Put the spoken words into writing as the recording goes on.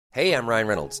Hey, I'm Ryan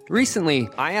Reynolds. Recently,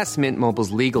 I asked Mint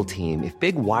Mobile's legal team if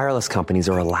big wireless companies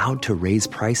are allowed to raise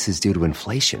prices due to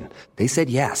inflation. They said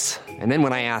yes. And then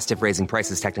when I asked if raising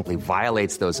prices technically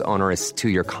violates those onerous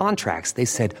two-year contracts, they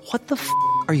said, "What the f***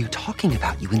 are you talking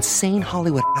about, you insane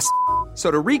Hollywood ass?" So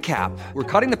to recap, we're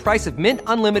cutting the price of Mint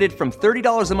Unlimited from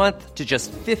 $30 a month to just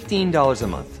 $15 a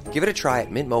month. Give it a try at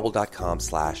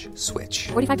mintmobile.com/switch.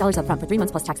 $45 up front for 3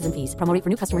 months plus taxes and fees. Promo rate for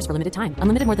new customers for limited time.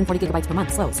 Unlimited more than 40 gigabytes per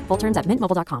month. Slows full terms at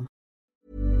mintmobile.com.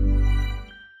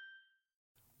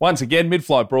 Once again,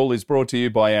 Mid-Flight Brawl is brought to you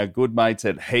by our good mates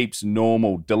at Heaps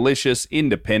Normal. Delicious,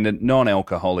 independent,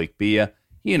 non-alcoholic beer.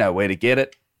 You know where to get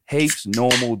it.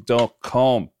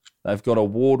 heapsnormal.com. They've got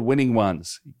award-winning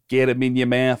ones. Get them in your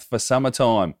mouth for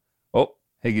summertime. Oh,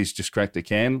 Heggy's just cracked a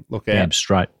can. Look out. Damn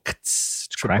straight.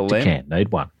 Triple Cracked a M. can.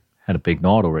 Need one. Had a big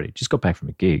night already. Just got back from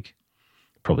a gig.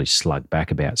 Probably slugged back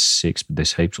about 6, but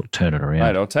this Heaps will turn it around.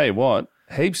 Mate, I'll tell you what.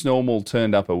 Heaps Normal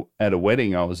turned up at a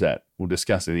wedding I was at. We'll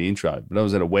discuss in the intro. But I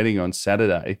was at a wedding on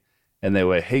Saturday, and there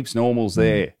were Heaps Normals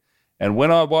there. And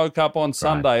when I woke up on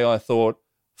Sunday, I thought,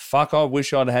 fuck, I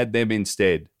wish I'd had them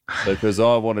instead, because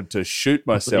I wanted to shoot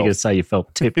myself. You're going to say you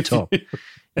felt tip-top.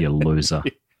 You loser.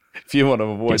 If you want to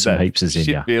avoid Get some that Heapses in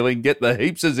shit ya. feeling, get the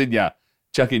Heapses in ya.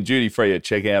 Chuck in duty free at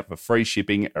checkout for free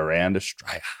shipping around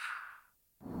Australia.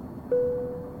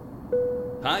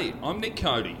 Hey, I'm Nick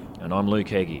Cody. And I'm Luke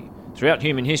Heggie. Throughout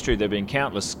human history, there have been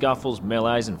countless scuffles,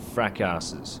 melees and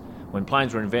fracasses. When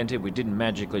planes were invented, we didn't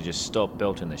magically just stop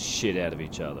belting the shit out of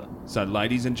each other. So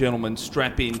ladies and gentlemen,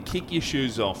 strap in, kick your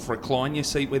shoes off, recline your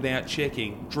seat without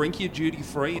checking, drink your duty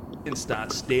free and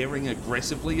start staring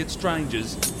aggressively at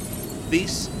strangers.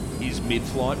 This is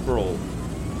Mid-Flight Brawl.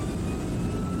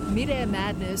 Mid-air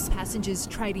madness, passengers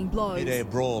trading blows. Mid-air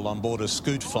brawl on board a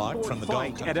scoot flight from the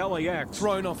Gold Coast. At LAX.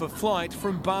 Thrown off a flight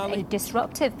from Bali. A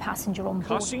disruptive passenger on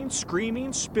board. Cussing,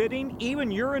 screaming, spitting, even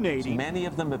urinating. Many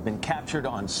of them have been captured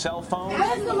on cell phones.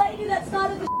 Where's the lady that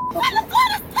started the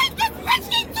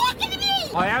talking to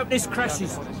me? I hope this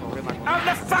crashes. Out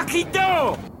the fucking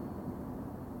door!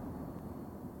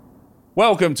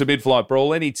 Welcome to Mid-Flight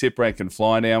Brawl. Any tip rank can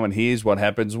fly now, and here's what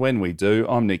happens when we do.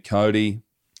 I'm Nick Cody.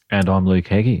 And I'm Luke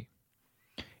Heggie.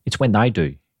 It's when they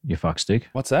do, you fuckstick.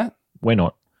 What's that? We're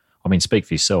not. I mean, speak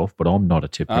for yourself, but I'm not a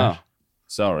tip rat. Oh,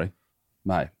 sorry.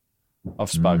 Mate, I've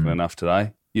spoken enough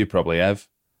today. You probably have.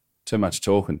 Too much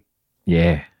talking.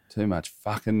 Yeah. Too much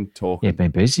fucking talking. Yeah,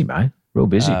 been busy, mate. Real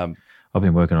busy. I've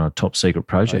been working on a top secret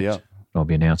project. Yeah. I'll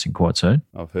be announcing quite soon.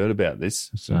 I've heard about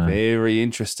this. So, very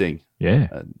interesting.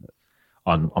 Yeah.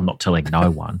 I'm not telling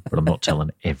no one, but I'm not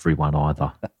telling everyone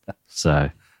either. So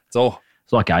it's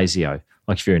like ASIO.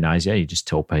 Like if you're in ASIO, you just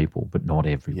tell people, but not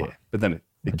everyone. Yeah, but then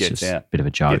it gets out. A bit of a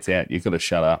joke. Gets out. You've got to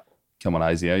shut up. Come on,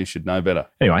 ASIO, you should know better.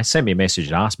 Anyway, send me a message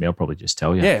and ask me. I'll probably just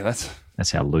tell you. Yeah,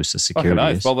 that's how loose the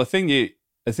security is. Well, the thing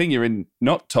you're in,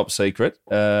 not top secret,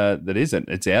 that isn't.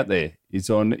 It's out there. It's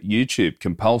on YouTube.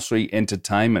 Compulsory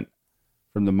entertainment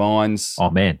from the minds. Oh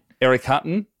man, Eric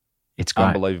Hutton. It's great.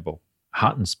 Unbelievable.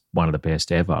 Hutton's one of the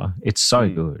best ever. It's so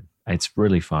good. It's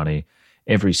really funny.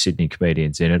 Every Sydney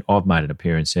comedian's in it. I've made an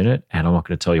appearance in it, and I'm not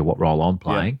going to tell you what role I'm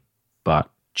playing,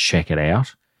 but check it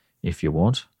out if you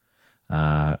want.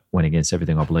 Went against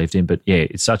everything I believed in. But yeah,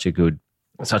 it's such a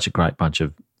great bunch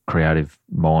of creative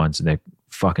minds, and they're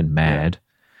fucking mad,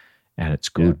 and it's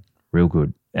good, real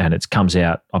good. And it comes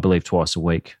out, I believe, twice a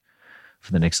week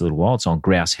for the next little while. It's on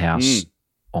Grouse House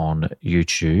on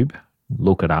YouTube.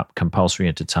 Look it up, compulsory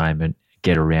entertainment.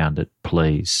 Get around it,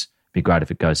 please. Be great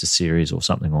if it goes to series or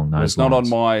something along those lines. Not on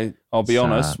my, I'll be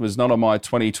honest, was not on my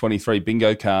 2023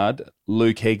 bingo card.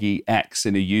 Luke Heggie acts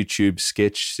in a YouTube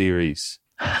sketch series.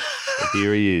 But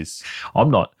here he is.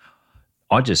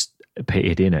 I just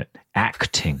appeared in it,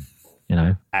 acting,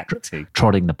 Acting.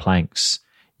 Trotting the planks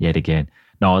yet again.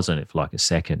 No, I was on it for like a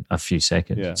few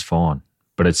seconds. Yeah. It's fine.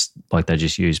 But it's like they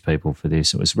just use people for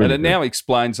this. It was really And it now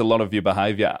explains a lot of your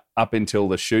behaviour up until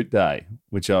the shoot day,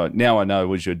 which I know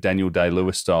was your Daniel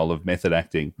Day-Lewis style of method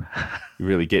acting. You're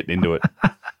really getting into it.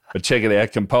 But check it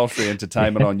out, Compulsory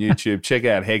Entertainment on YouTube. Check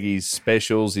out Heggie's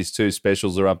specials. His 2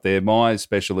 specials are up there. My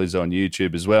special is on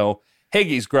YouTube as well.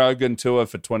 Heggie's Grogan Tour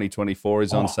for 2024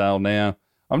 is on sale now.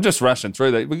 I'm just rushing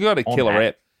through that. We've got a killer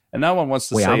app, and no one wants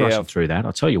to see We are rushing through that.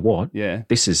 I'll tell you what. Yeah.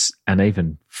 This is an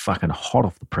even fucking hot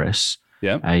off the press.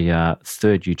 Yeah. A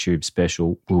third YouTube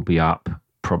special will be up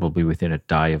probably within a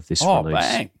day of this release.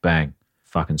 Bang. Bang.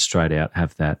 Fucking straight out.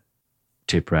 Have that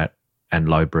Tip Rat and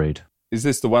Low Breed. Is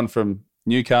this the one from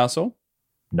Newcastle?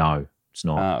 No, it's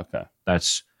not. Ah, okay.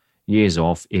 That's years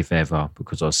off, if ever,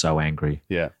 because I was so angry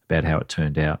about how it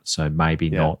turned out. So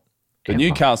maybe not. The ever.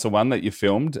 Newcastle one that you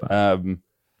filmed,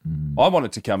 I want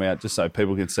it to come out just so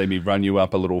people can see me run you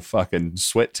up a little fucking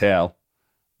sweat towel,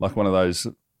 like one of those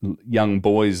young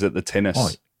boys at the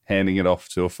tennis, handing it off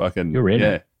to a fucking. You're in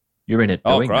it. You're in it.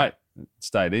 Oh, great! It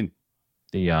stayed in.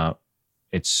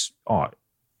 It's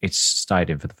stayed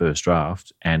in for the first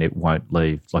draft, and it won't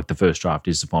leave. Like the first draft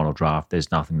is the final draft.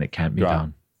 There's nothing that can be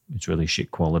done. It's really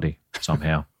shit quality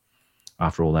somehow.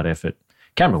 After all that effort,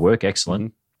 camera work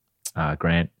excellent.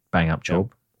 Grant, bang up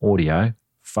job. Audio,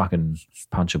 fucking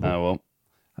punchable. Oh well.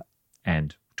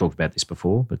 And talked about this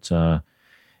before, but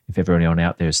if ever anyone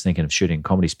out there is thinking of shooting a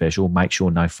comedy special, make sure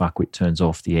no fuckwit turns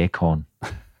off the aircon.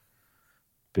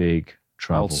 Big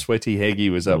trouble. Old sweaty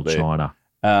Heggy was up there. China.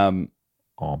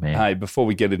 Oh, man. Hey, before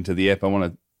we get into the app, I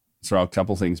want to throw a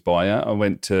couple of things by you. I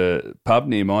went to a pub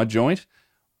near my joint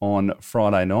on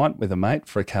Friday night with a mate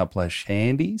for a couple of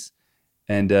shandies,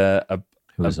 and a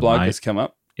bloke has come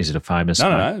up. Is it a famous No,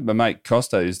 mate? no. My mate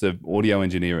Costa is the audio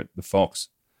engineer at the Fox.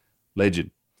 Legend.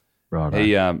 Right.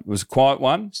 He was a quiet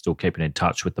one. Still keeping in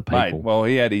touch with the people. Mate, well,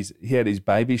 he had his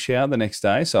baby shower the next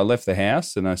day, so I left the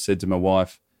house and I said to my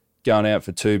wife, going out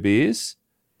for 2 beers.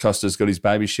 Costa's got his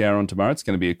baby shower on tomorrow. It's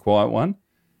going to be a quiet one.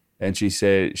 And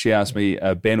she asked me,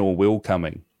 Ben or Will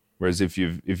coming? Whereas if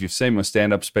you've seen my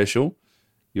stand-up special,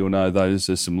 you'll know those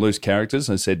are some loose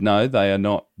characters. I said, no, they are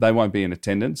not. They won't be in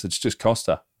attendance. It's just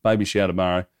Costa. Baby shower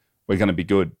tomorrow. We're going to be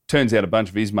good. Turns out a bunch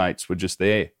of his mates were just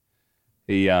there.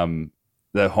 He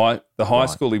the high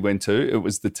school he went to, it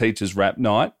was the teachers' rap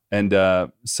night, and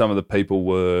some of the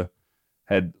people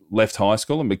had left high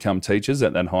school and become teachers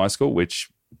at that high school,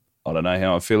 which I don't know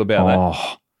how I feel about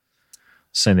that.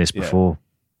 Seen this before.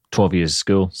 12 years of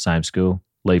school, same school,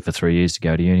 leave for 3 years to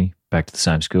go to uni, back to the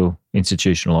same school,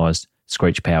 institutionalised,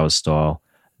 Screech Powers style,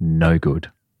 no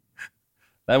good.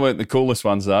 They weren't the coolest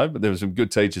ones though, but there were some good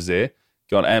teachers there.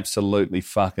 Got absolutely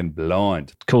fucking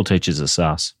blind. Cool teachers are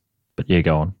sus, but yeah,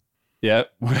 go on. Yeah,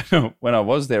 when I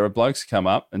was there, a bloke's come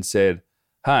up and said,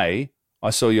 hey,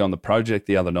 I saw you on the project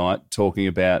the other night talking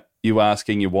about you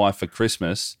asking your wife for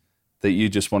Christmas that you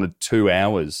just wanted 2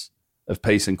 hours of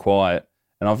peace and quiet.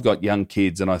 And I've got young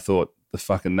kids, and I thought, the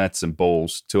fucking that's some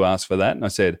balls to ask for that. And I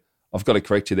said, I've got to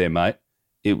correct you there, mate.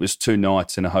 It was 2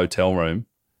 nights in a hotel room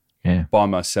by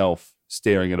myself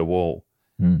staring at a wall.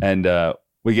 And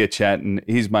we get chatting.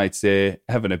 His mate's there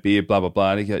having a beer, blah, blah,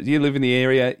 blah. And he goes, you live in the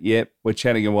area? Yep. We're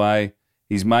chatting away.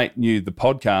 His mate knew the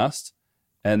podcast.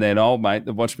 And then old mate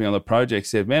that watched me on the project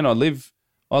said, man, I live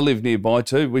nearby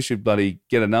too. We should bloody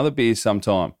get another beer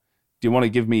sometime. Do you want to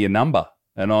give me your number?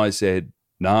 And I said,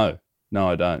 no,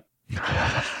 I don't.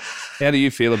 How do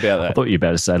you feel about that? I thought you were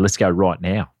about to say, let's go right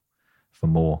now for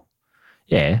more.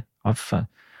 Yeah. I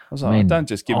was like, don't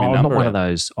just give me a number. I'm not one of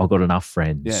those, I've got enough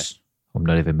friends. Yeah. I'm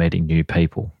not even meeting new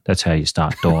people. That's how you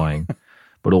start dying.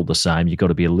 But all the same, you've got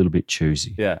to be a little bit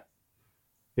choosy. Yeah.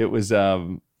 It was,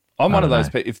 I'm one of those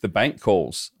people, if the bank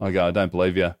calls, I go, I don't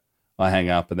believe you. I hang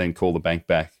up and then call the bank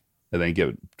back and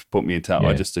then put me in touch. Yeah.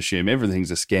 I just assume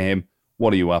everything's a scam.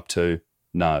 What are you up to?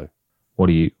 No.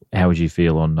 How would you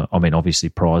feel on, I mean, obviously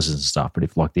prizes and stuff, but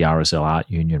if like the RSL Art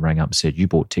Union rang up and said, you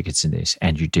bought tickets in this,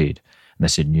 and you did, and they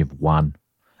said, and you've won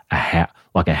a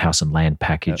house and land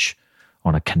package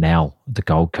on a canal at the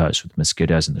Gold Coast with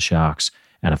mosquitoes and the sharks,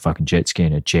 and a fucking jet ski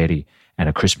and a jetty and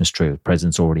a Christmas tree with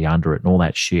presents already under it and all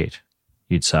that shit,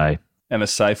 you'd say. And a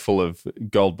safe full of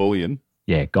gold bullion.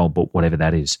 Yeah, gold, whatever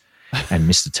that is. And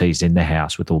Mr. T's in the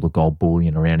house with all the gold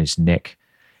bullion around his neck.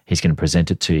 He's going to present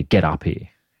it to you. Get up here.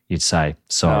 You'd say,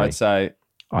 sorry. No, I'd say,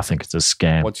 I think it's a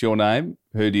scam. What's your name?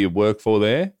 Who do you work for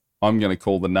there? I'm going to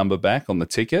call the number back on the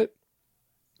ticket,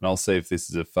 and I'll see if this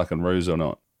is a fucking ruse or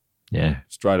not. Yeah.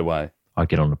 Straight away. I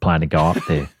get on the plane and go up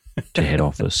there to head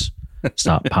office,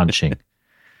 start punching.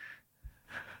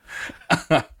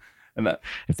 And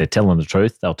if they're telling the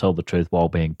truth, they'll tell the truth while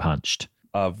being punched.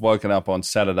 I've woken up on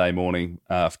Saturday morning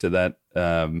after that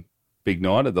big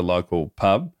night at the local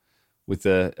pub with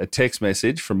a text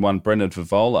message from one Brendan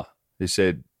Favola, who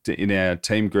said in our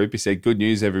team group, he said, good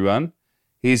news, everyone.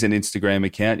 Here's an Instagram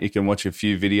account you can watch a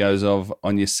few videos of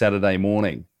on your Saturday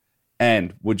morning.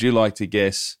 And would you like to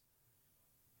guess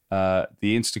the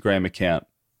Instagram account?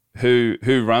 Who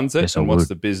runs it, yes, and what's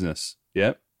the business?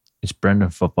 Yep. It's Brendan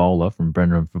Favola from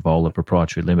Brendan Favola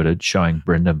Proprietary Limited, showing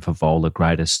Brendan Favola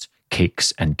greatest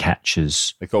kicks and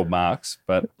catches. They're called marks,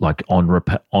 but like on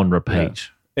repeat. Yeah.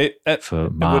 It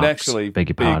would actually be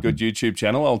a pardon. good YouTube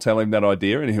channel. I'll tell him that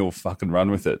idea and he'll fucking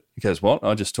run with it. He goes, what?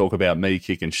 I just talk about me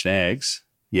kicking snags.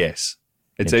 Yes.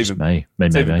 It's even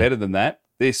better than that.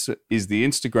 This is the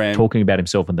Instagram. Talking about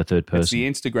himself in the third person. It's the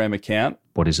Instagram account.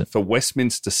 What is it? For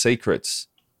Westminster Secrets,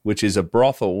 which is a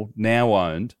brothel now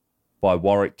owned by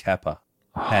Warwick Capper.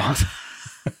 And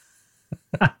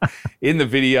In the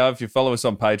video, if you follow us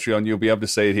on Patreon, you'll be able to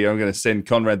see it here. I'm going to send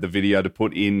Conrad the video to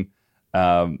put in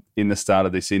the start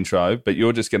of this intro, but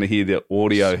you're just going to hear the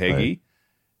audio, Heggy.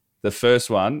 The first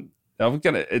one,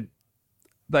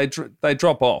 they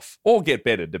drop off or get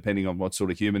better depending on what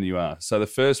sort of human you are. So the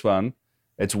first one,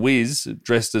 it's Wiz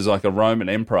dressed as like a Roman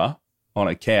emperor on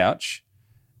a couch,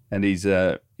 and he's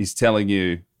telling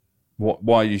you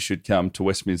why you should come to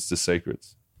Westminster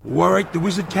Secrets. Warwick the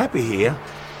Wizard Kappa here.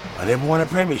 I never won a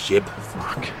premiership.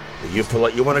 Fuck. But you feel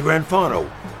like you won a grand final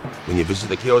when you visit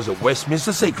the kills at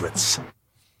Westminster Secrets.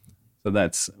 So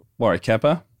that's Warwick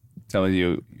Kappa telling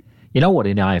you. You know what?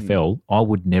 In AFL, I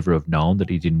would never have known that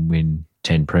he didn't win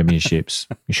 10 premierships.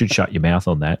 You should shut your mouth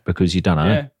on that because you don't know.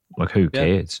 Yeah. Like, who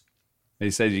cares?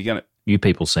 He says you're going to. You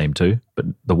people seem to, but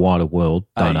the wider world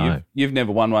don't know. You've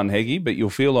never won one, Heggy, but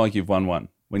you'll feel like you've won one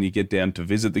when you get down to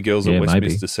visit the girls at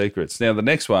Westminster Secrets. Now, the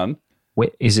next one. Where,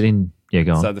 is it in? Yeah,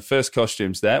 go on. So the first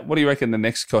costume's that. What do you reckon the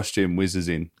next costume Wiz is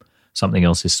in? Something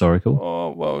else historical? Oh,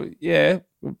 well, yeah,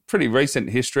 pretty recent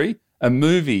history. A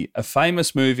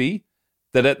famous movie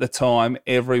that at the time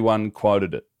everyone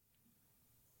quoted it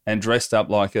and dressed up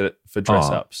like it for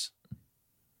dress-ups.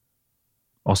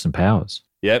 Austin Powers.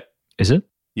 Yep. Is it?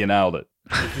 You nailed it.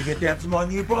 If you get down to my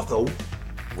new brothel,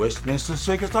 Westminster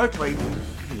Secrets Oakley, you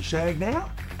can shag now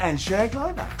and shag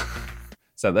later.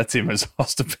 So that's him as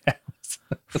Austin Powers.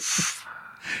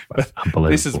 But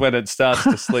Unbelievable. This is when it starts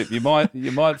to slip. You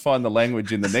might find the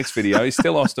language in the next video. He's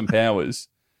still Austin Powers,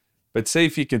 but see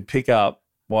if you can pick up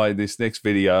why this next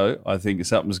video, I think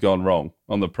something's gone wrong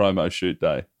on the promo shoot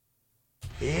day.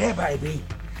 Yeah, baby.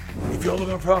 If you're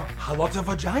looking for a lot of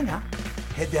vagina,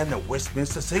 head down to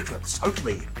Westminster Secrets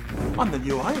Oakley. I'm the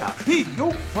new owner.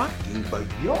 You're fucking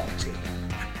beauty.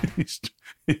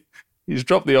 He's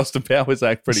dropped the Austin Powers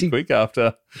act pretty quick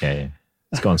after. Yeah.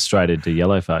 He's gone straight into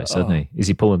yellowface, hasn't he? Is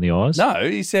he pulling the eyes? No,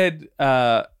 he said,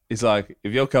 he's like,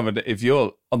 if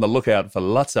you're on the lookout for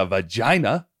lots of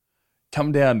vagina,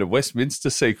 come down to Westminster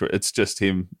Secret. It's just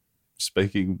him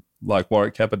speaking like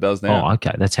Warwick Kappa does now. Oh,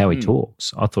 okay. That's how he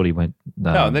talks. I thought he went.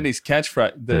 No, and then his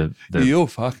catchphrase, you're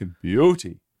fucking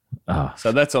beauty. Oh.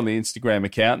 So that's on the Instagram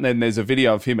account. And then there's a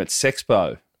video of him at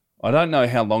Sexpo. I don't know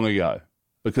how long ago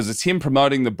because it's him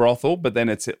promoting the brothel, but then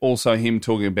it's also him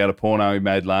talking about a porno he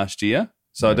made last year.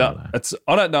 So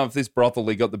I don't know if this brothel,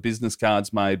 he got the business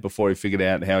cards made before he figured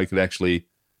out how he could actually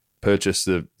purchase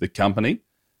the company.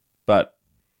 But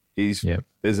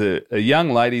there's a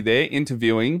young lady there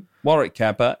interviewing Warwick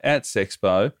Kappa at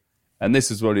Sexpo, and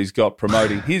this is what he's got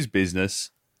promoting his business,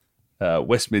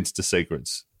 Westminster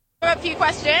Secrets. A few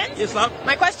questions. Yes, love.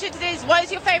 My question today is, what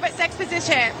is your favourite sex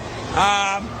position?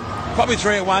 Probably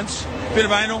 3 at once. Bit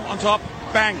of anal on top.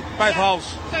 Bang. Both holes.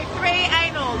 So 3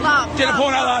 anal. Love. Did a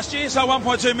porno last year, so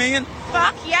 1.2 million.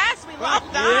 Fuck yes, we love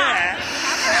that.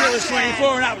 Yeah. She was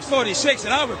 24 and I was 46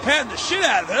 and I would pound the shit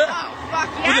out of her. Oh, fuck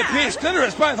yeah. With a pierced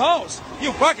clitoris, both holes.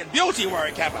 You fucking beauty,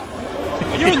 Warwick Kappa.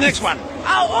 And you're the next one.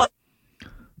 Oh.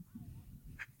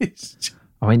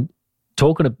 I mean,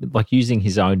 like using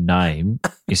his own name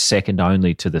is second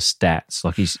only to the stats.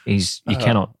 Like you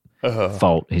cannot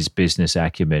fault his business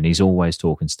acumen. He's always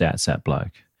talking stats, that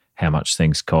bloke. How much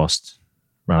things cost,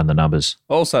 running the numbers.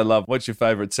 Also love, what's your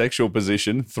favourite sexual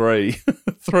position? 3.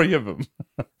 3 of them.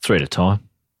 3 at a time.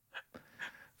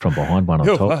 From behind, one on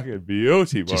You're top. Fucking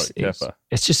beauty, Warwick Kappa.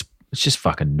 It's just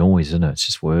fucking noise, isn't it? It's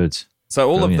just words. So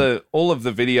all of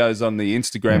the videos on the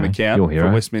Instagram account for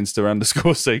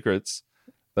Westminster_Secrets,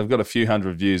 they've got a few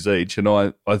hundred views each, and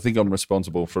I think I'm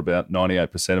responsible for about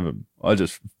 98% of them. I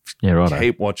just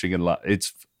keep watching and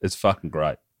it's fucking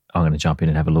great. I'm going to jump in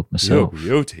and have a look myself.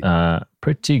 Beauty.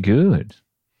 Pretty good.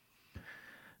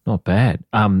 Not bad.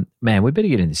 Man, we better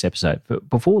get in this episode. But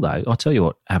before though, I'll tell you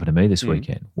what happened to me this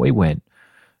weekend. We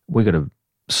got a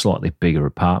slightly bigger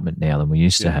apartment now than we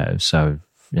used to have. So,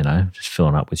 just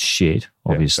filling up with shit,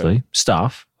 obviously. Yeah,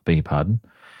 stuff, beg your pardon.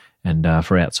 And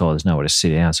for outside, there's nowhere to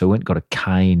sit down. So we went and got a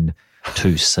cane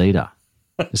 2-seater.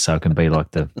 So it can be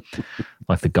like the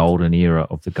golden era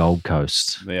of the Gold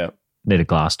Coast. Yeah. Need a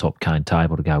glass top cane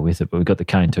table to go with it, but we got the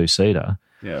cane 2-seater.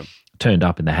 Yeah. Turned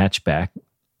up in the hatchback,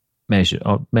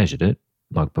 I measured it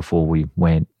like before we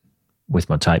went with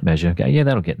my tape measure. Go, yeah,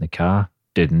 that'll get in the car.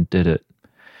 Did it.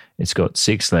 It's got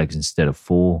 6 legs instead of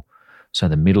 4, so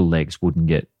the middle legs wouldn't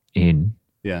get in.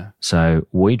 Yeah. So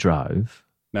we drove.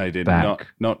 No, you didn't. Back.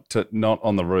 Not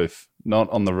on the roof. Not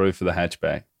on the roof of the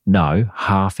hatchback. No,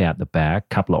 half out the back,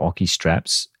 couple of Ocky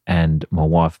straps, and my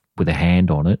wife with a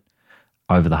hand on it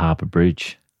over the Harbour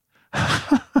Bridge.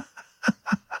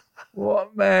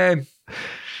 What, man?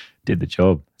 Did the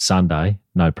job. Sunday,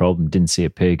 no problem. Didn't see a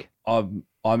pig. I'm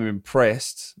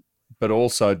impressed but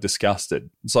also disgusted.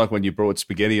 It's like when you brought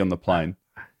spaghetti on the plane.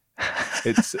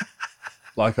 It's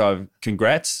like,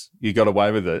 congrats, you got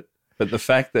away with it. But the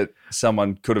fact that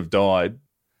someone could have died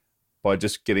by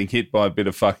just getting hit by a bit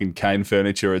of fucking cane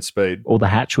furniture at speed. Well, the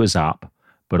hatch was up,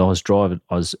 but I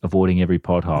was avoiding every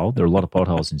pothole. There are a lot of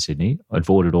potholes in Sydney. I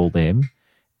avoided all them,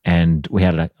 and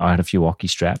I had a few hockey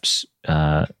straps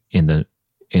in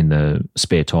the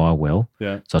spare tyre well.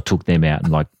 Yeah. So I took them out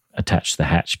and like attached the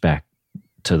hatch back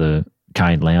to the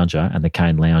cane lounger, and the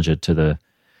cane lounger to the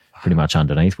pretty much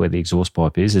underneath where the exhaust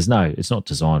pipe is. It's not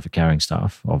designed for carrying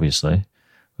stuff, obviously,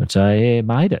 but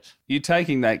made it. You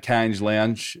taking that Cage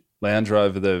lounger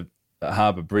over the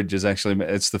Harbour Bridge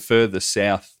it's the furthest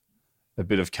south a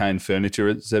bit of cane furniture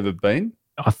has ever been.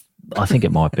 I think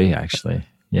it might be, actually.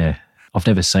 Yeah. I've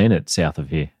never seen it south of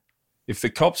here. If the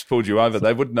cops pulled you over,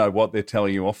 they wouldn't know what they're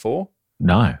telling you off for.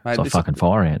 No. Mate, it's like fucking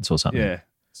fire ants or something. Yeah.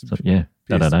 So, yeah.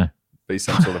 I don't know. Be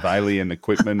some sort of alien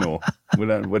equipment, or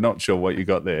we're not sure what you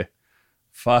got there.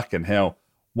 Fucking hell.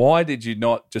 Why did you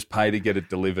not just pay to get it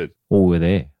delivered? Well, we're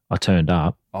there. I turned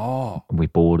up. Oh. And we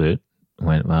bought it.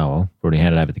 Went, well, already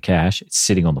handed over the cash. It's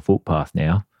sitting on the footpath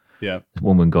now. Yeah. The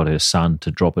woman got her son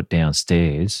to drop it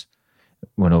downstairs.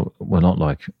 We're not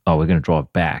like, we're going to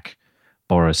drive back,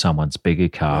 borrow someone's bigger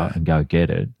car and go get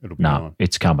it. No,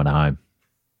 it's coming home.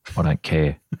 I don't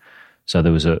care. So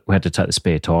we had to take the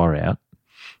spare tyre out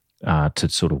to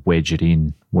sort of wedge it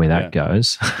in where that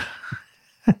goes.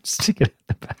 Stick it in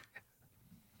the back.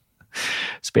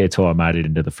 Spare tyre made it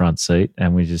into the front seat,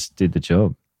 and we just did the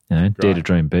job. Dare to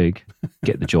dream big,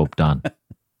 get the job done.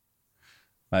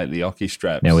 Mate, the hockey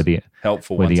straps. Now with the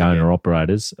owner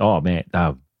operators, oh man,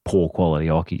 they're poor quality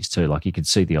hockeys too. Like you could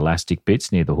see the elastic bits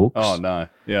near the hooks. Oh no,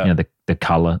 yeah. The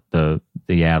colour, the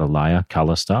outer layer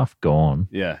colour stuff gone.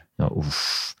 Yeah.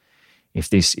 Oof.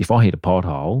 If I hit a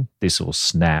pothole, this will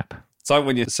snap. It's like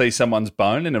when you see someone's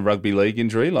bone in a rugby league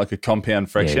injury, like a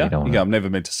compound fracture. Yeah, you go, I'm never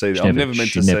meant to see that. I'm never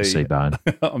meant to see bone.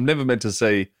 I'm never meant to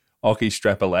see hockey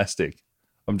strap elastic.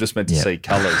 I'm just meant to see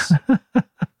colours.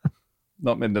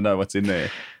 Not meant to know what's in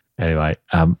there. Anyway,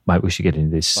 mate, we should get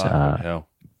into this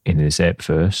app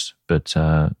first, but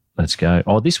let's go.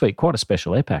 Oh, this week, quite a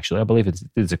special app, actually. I believe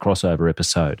it's a crossover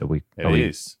episode. It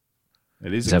is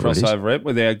a crossover app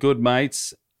with our good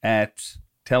mates at,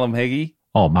 tell them, Heggy.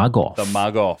 Oh, Mug Off. The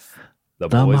Mug Off. The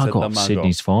Mug Off,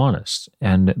 Sydney's finest.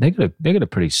 And they got a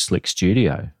pretty slick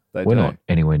studio. We're not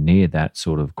anywhere near that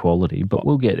sort of quality, but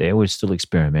we'll get there. We're still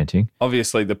experimenting.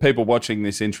 Obviously, the people watching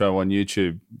this intro on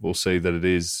YouTube will see that it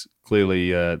is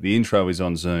clearly the intro is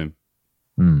on Zoom.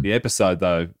 The episode,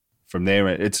 though, from there,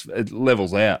 it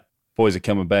levels out. Boys are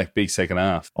coming back, big second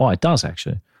half. Oh, it does,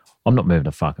 actually. I'm not moving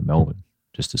to fucking Melbourne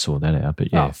just to sort that out,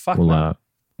 but yeah,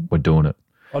 we're doing it.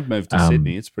 I'd move to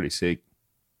Sydney. It's pretty sick.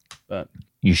 But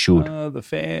you should. The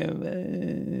fair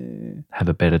have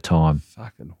a better time.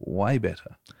 Fucking way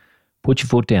better. Put your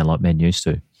foot down like men used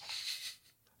to.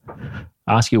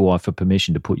 Ask your wife for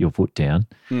permission to put your foot down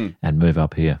and move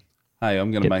up here. Hey,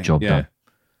 I'm going to make the job done.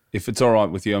 If it's all right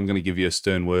with you, I'm going to give you a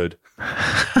stern word.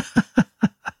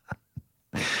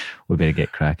 We better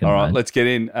get cracking. All right, mate. let's get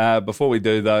in. Before we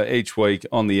do, though, each week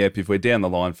on the app, if we're down the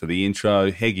line for the intro,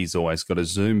 Heggy's always got a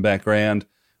Zoom background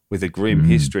with a grim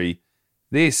history.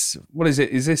 This, what is it?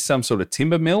 Is this some sort of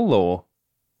timber mill or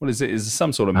what is it? Is it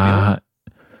some sort of mill?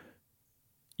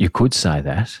 You could say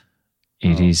that.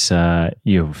 It is,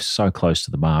 you're so close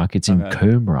to the mark. It's in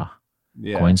Coomera,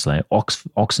 Queensland.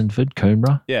 Oxenford,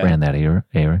 Coomera, around that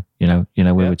area. You know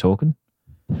where we're talking?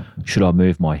 Should I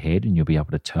move my head and you'll be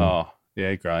able to tell? Oh,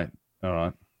 yeah, great. All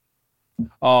right.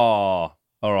 Oh,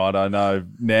 all right, I know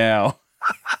now.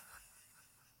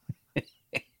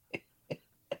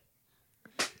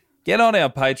 Get on our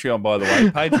Patreon, by the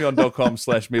way,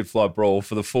 patreon.com/midflightbrawl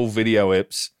for the full video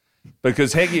eps.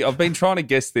 Because, Heggy, I've been trying to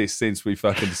guess this since we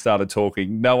fucking started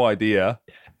talking. No idea.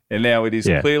 And now it is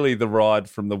clearly the ride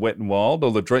from the Wet and Wild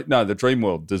or the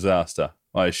Dreamworld disaster,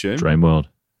 I assume. Dreamworld,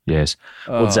 yes.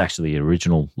 Well, it's actually the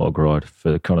original log ride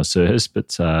for the connoisseurs,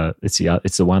 but it's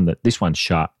the one that this one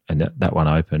shut and that one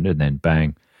opened and then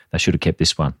bang, they should have kept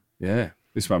this one. Yeah,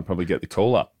 this one probably get the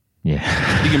call up.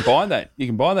 Yeah. You can buy that. You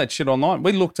can buy that shit online.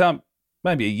 We looked up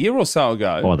maybe a year or so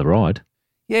ago. Buy the ride.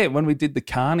 Yeah, when we did the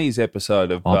Carnies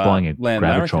episode of buying a Land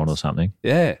Gravitron Americans. or something.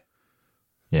 Yeah.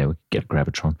 Yeah, we could get a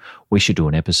Gravitron. We should do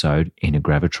an episode in a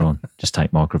Gravitron. Just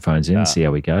take microphones in and see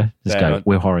how we go.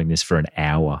 We're hiring this for an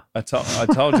hour. I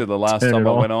told you the last time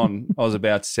I went on, I was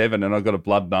about 7 and I got a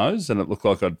blood nose and it looked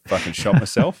like I'd fucking shot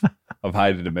myself. I've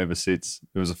hated them ever since.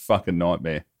 It was a fucking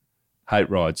nightmare. Hate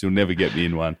rides. You'll never get me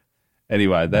in one.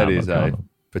 Anyway, that is a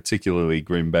particularly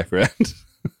grim background.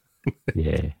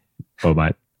 Yeah. Well,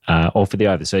 mate, Or for the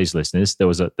overseas listeners, there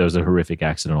was a horrific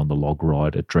accident on the log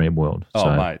ride at Dreamworld. Oh,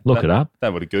 So mate. look it up.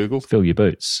 That would have Googled. Fill your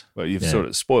boots. Well, you've sort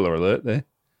of, spoiler alert there.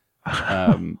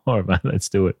 All right, mate, let's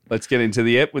do it. Let's get into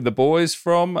the ep with the boys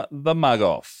from the Mug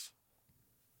Off.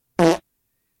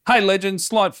 Hey, legends,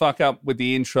 slight fuck up with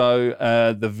the intro.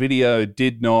 The video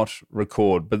did not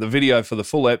record, but the video for the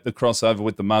full ep, the crossover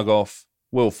with the Mug Off,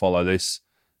 will follow this.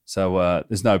 So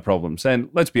there's no problems. And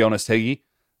let's be honest, Heggy,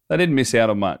 they didn't miss out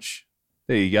on much.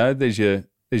 There you go. There's your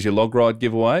log ride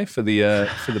giveaway for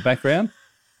the background.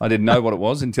 I didn't know what it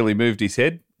was until he moved his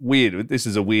head. Weird. This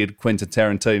is a weird Quentin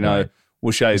Tarantino. No,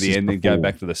 we'll show you this the is end and go before.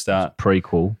 back to the start.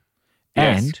 Prequel.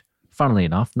 Yes. And, funnily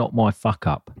enough, not my fuck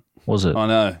up, was it? I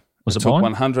know. Was it took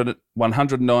mine?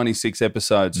 196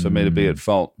 episodes for me to be at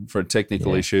fault for a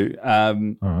technical issue.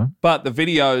 But the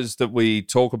videos that we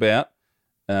talk about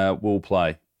will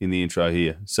play in the intro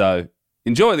here. So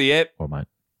enjoy the ep. All right, mate.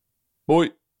 Boy.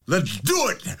 Let's do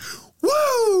it!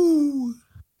 Woo!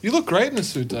 You look great in a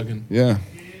suit, Duggan. Yeah.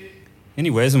 And he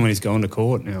wears them when he's going to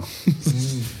court now.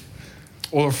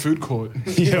 Or a food court.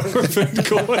 Yeah, or a food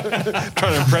court.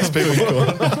 Trying to impress people.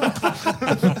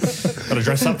 Got to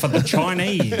dress up for the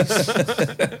Chinese.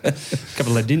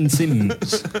 Couple of dim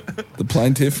sims. The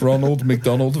plaintiff, Ronald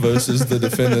McDonald, versus the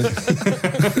defendant,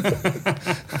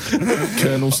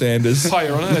 Colonel Sanders. Hi,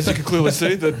 Your Honour. As you can clearly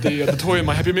see, that the toy in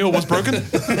my Happy Meal was broken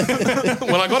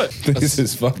when I got it. This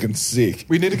is fucking sick.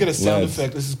 We need to get a sound Lads.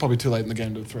 effect. This is probably too late in the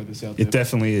game to throw this out there. It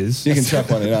definitely is. You can chuck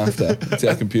one in after. It's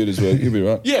how computers work. You'll be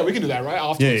right. Yeah, we can do that, right?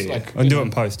 Afterwards, Yeah. like I'll do it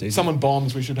in post. Easy. someone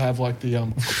bombs, we should have like the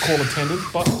call attendant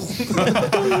button.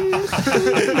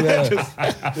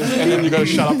 And then you got to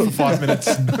shut up for 5 minutes.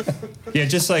 Yeah,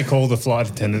 just say call the flight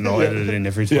attendant. I'll edit it in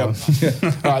every time.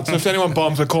 All right, so if anyone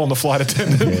bombs, we're calling the flight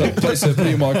attendant. Please put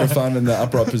your microphone in the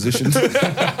upright position. Can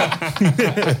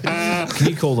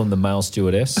you call them the male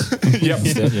stewardess? Yep.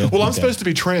 Instead? Yeah. Well, I'm Okay. supposed to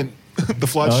be Trent, the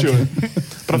flight Okay. steward,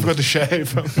 but I forgot to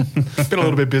shave. Been a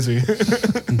little bit busy.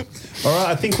 All right,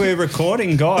 I think we're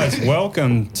recording, guys.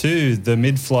 Welcome to the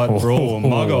Mid-Flight Brawl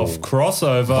Mug-Off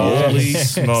crossover. Holy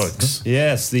smokes.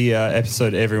 Yes, the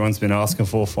episode everyone's been asking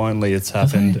for. Finally, it's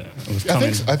happened. It was I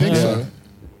think so.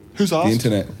 Who's asked? The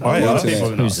internet. Oh, yeah, The people internet. have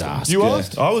been Who's asking. asked? You Yeah.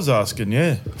 asked? I was asking,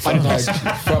 yeah. Front page of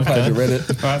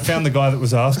Reddit. All right, found the guy that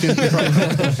was asking.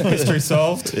 History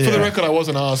solved. For the record, I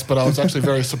wasn't asked, but I was actually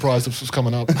very surprised this was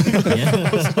coming up. I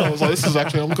was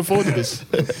like, I'm looking forward to this.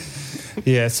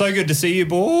 Yeah, so good to see you,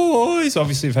 boys.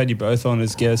 Obviously, we've had you both on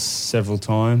as guests several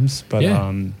times, but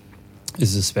this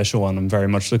is a special one. I'm very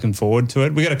much looking forward to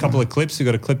it. We got a couple of clips. We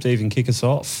got a clip to even kick us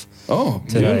off. Oh,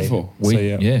 today. beautiful. So,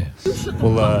 yeah.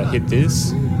 We'll hit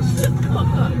this.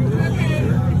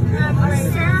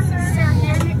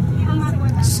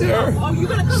 Sir.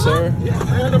 Sir.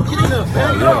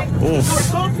 Oof.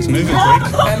 It's moving quick.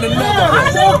 And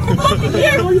another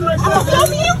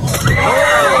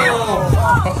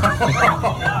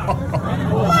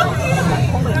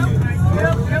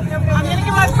I'm gonna get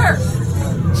my purse.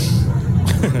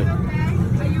 Are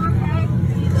you okay?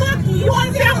 Fuck you. You want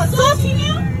to say I'm assaulting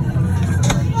you?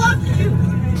 Fuck you.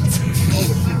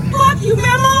 Fuck you,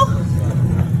 Memo.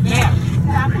 Yeah.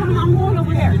 I'm going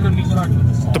over there.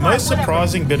 The most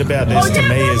surprising bit about this to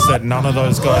me is that none of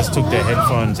those guys took their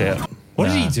headphones out. What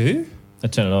did he do? I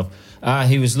turned it off.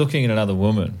 He was looking at another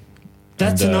woman.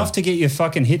 That's enough to get you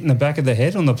fucking hit in the back of the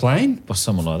head on the plane? Or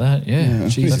someone like that, yeah.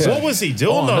 Jesus. What was he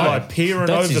doing though? no. Like peering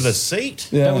That's over his- the seat?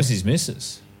 That was his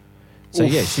missus. So,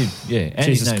 and Jesus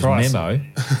his name's Christ. Memo.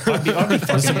 I'd be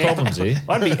There's some problems here.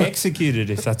 I'd be executed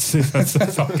if that's the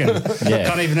fucking... Yeah.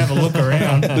 Can't even have a look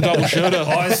around. The double shooter.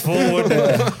 Eyes forward.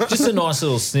 Just a nice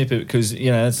little snippet because,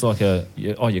 it's like you're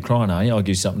crying, are you? I'll give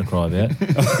you something to cry about.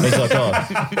 He's like,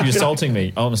 you're assaulting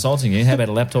me. I'm assaulting you. How about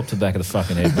a laptop to the back of the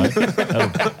fucking head, mate?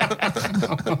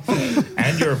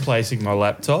 And you're replacing my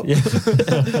laptop.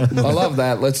 I love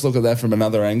that. Let's look at that from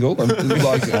another angle.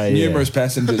 Like numerous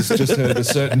passengers just heard a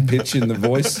certain pitch in the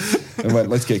voice and went,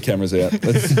 let's get cameras out.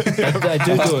 They do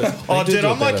it. Oh, dude,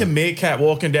 I'm like a meerkat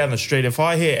walking down the street. If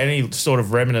I hear any sort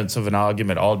of remnants of an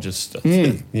argument, I'll just...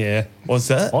 Yeah. What's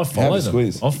that? I follow them.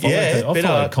 Squeeze. I've followed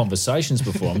Yeah, conversations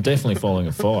before. I'm definitely following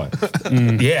a fight.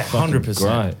 Yeah, Fucking 100%.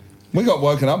 Great. We got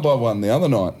woken up by one the other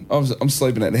night. I'm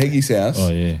sleeping at Heggy's house. Oh,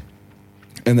 yeah.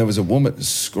 And there was a woman that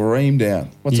screamed out.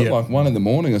 What's it, like 1 a.m.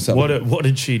 or something? What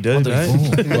did she do,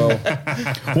 mate? Well,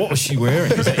 what was she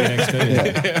wearing? Is that your next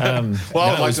move?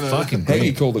 Well, no, it was fucking Heggy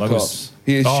brilliant. called the Like, cops.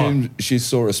 He assumed she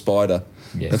saw a spider.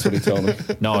 Yeah. That's what he told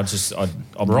him. No, I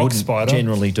wouldn't spider.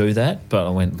 generally do that, but I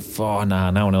went,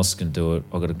 no one else can do it.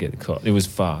 I've got to get the cop. It was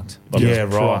fucked. Like, Yeah, it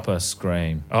was right. proper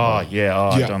scream. Oh, yeah. Oh,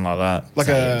 I don't like that. Like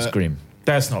It was grim.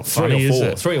 That's not funny, is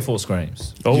it? 3 or 4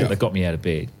 screams. Oh. That got me out of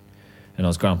bed. And I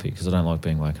was grumpy because I don't like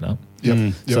being woken up.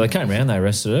 Yep. So they came around, they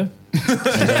arrested her.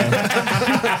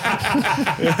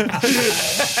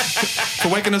 For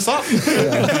waking us up.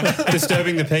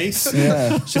 Disturbing the peace.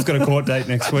 Yeah. She's got a court date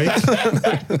next week.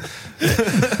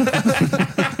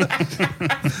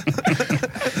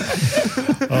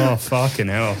 Oh, fucking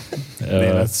hell.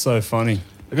 Man, that's so funny.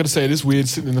 I got to say, it is weird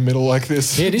sitting in the middle like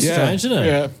this. Yeah, it is strange, isn't it?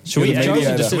 Yeah. Should we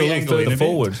just sit a little further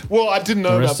forward? Well, I didn't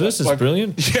know The about rest of this that. is Like,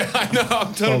 brilliant. Yeah, I know.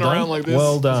 I'm turning Well done. around like this.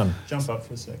 Well done. Jump up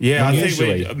for a second. Yeah, I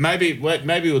Usually. think maybe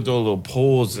we'll do a little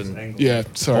pause and Yeah,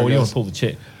 sorry. Oh, you want guys. to pull the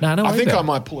chair? No, no. I think I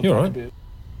might pull it You're back right. a bit.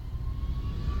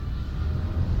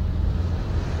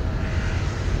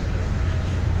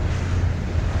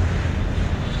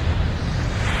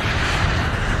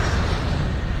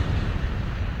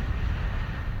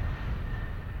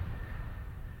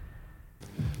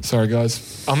 Sorry,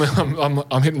 guys. I'm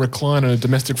hitting recline on a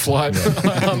domestic flight.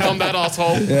 I'm that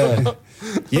asshole. Yeah.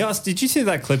 Yes, did you see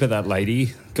that clip of that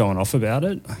lady going off about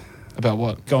it? About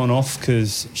what? Going off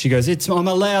because she goes, I'm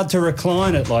allowed to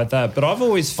recline it like that. But I've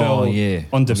always felt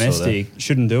on domestic,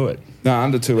 shouldn't do it. No,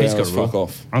 under 2 He's hours, got a fuck rule.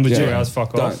 off. Under 2 hours,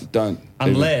 fuck off. Don't.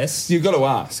 Unless You've got to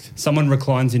ask. someone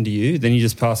reclines into you, then you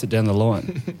just pass it down the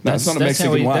line. No, it's not a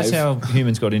Mexican wave. That's how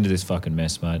humans got into this fucking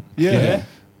mess, mate. Yeah.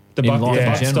 The In buck, life the in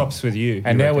buck general. stops with you.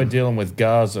 and now we're dealing with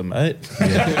Gaza, mate.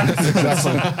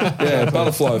 Yeah,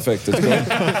 butterfly effect. It's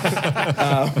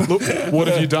called. Look, what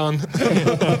have you done?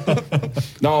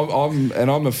 No,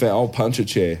 I'm a fan. I'll punch a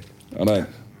chair. I don't.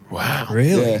 Wow.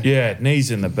 Really? Yeah. Yeah,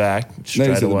 knees in the back.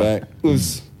 Straight Knees in the away. back. It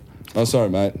was. Oh, sorry,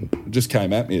 mate. It just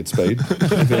came at me at speed.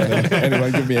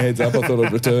 Anyone give me a heads up? I thought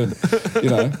I'd return. You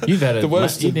know, You've had the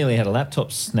worst. you nearly had a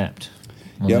laptop snapped.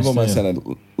 Yeah, I've almost had a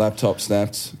laptop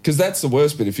snapped. Because that's the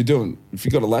worst bit. If you've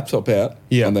got a laptop out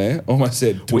on there, I almost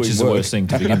said Which is the work. worst thing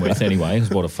to begin with anyway,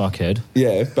 is what a fuckhead.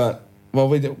 Yeah, but, well,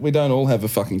 we don't all have a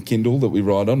fucking Kindle that we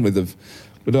write on with a...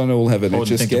 We don't all have an I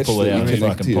wouldn't etch a think to sketch pull it that out you and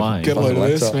connect fucking to your play. Get a load of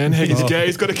this, laptop. man. He's gay.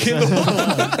 He's got a Kindle.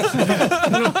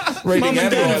 Reading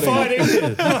and writing.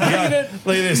 Look at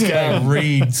this guy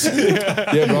reads.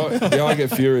 Yeah, right. Yeah, I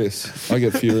get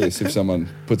furious. If someone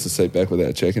puts the seat back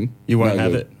without checking. You won't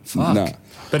have good. it. Fuck. No.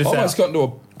 But if I almost got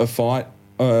into a fight.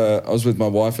 I was with my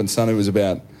wife and son who was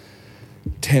about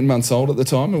 10 months old at the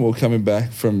time, and we were coming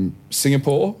back from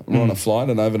Singapore. And we're on a flight,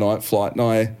 an overnight flight,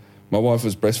 and my wife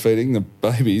was breastfeeding the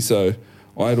baby, so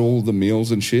I had all the meals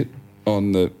and shit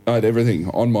I had everything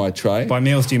on my tray. By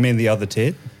meals, do you mean the other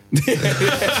tit?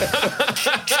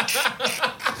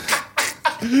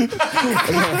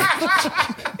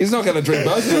 He's not going to drink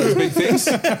both of those big things.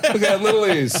 Look how little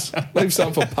he is. Leave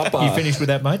some for Papa. You finished with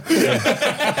that, mate?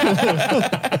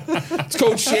 It's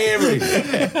called sharing.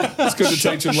 It's good to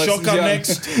teach him lessons Shotgun young.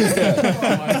 next. Had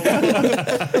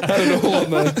it all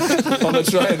on the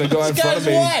tray, and the guy in front of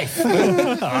me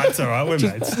That's all right, we're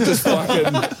mates.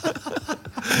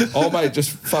 just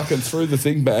fucking threw the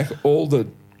thing back. All the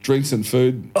drinks and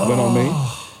food went on me.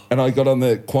 And I got on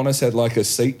the Qantas had like a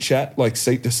seat chat, like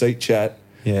seat to seat chat.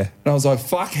 Yeah. And I was like,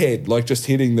 fuckhead, like just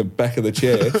hitting the back of the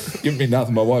chair. Give me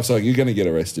nothing. My wife's like, you're going to get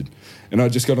arrested. And I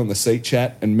just got on the seat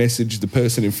chat and messaged the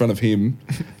person in front of him,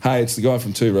 hey, it's the guy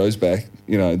from 2 rows back.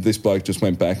 You know, this bloke just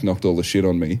went back, knocked all the shit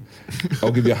on me.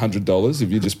 I'll give you $100 if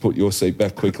you just put your seat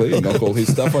back quickly and knock all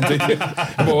his stuff onto you.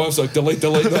 And my wife's like, delete.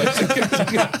 Oh,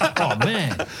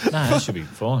 man. No, that should be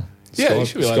fine. Yeah, you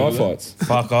should be Sky able to do fights.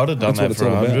 Fuck, I'd have done That's that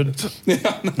what for it's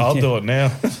all 100. I'll do it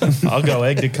now. I'll go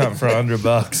egg to cunt for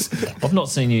 $100. I've not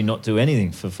seen you not do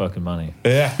anything for fucking money.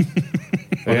 Yeah.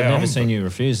 I've never seen you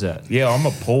refuse that. Yeah, I'm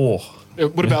a poor.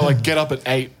 What about like get up at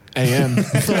 8 a.m.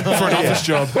 for an office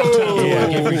job? Yeah,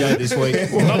 every day this week.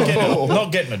 Not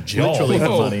getting a job. Literally for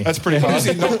money. That's pretty hard. Is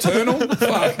he nocturnal?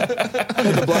 Fuck.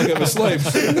 Let the bloke ever sleep.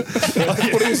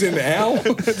 What is he, an owl?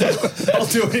 I'll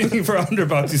do anything for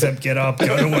 $100 except get up,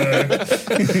 go to work.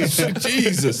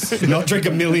 Jesus. Not drink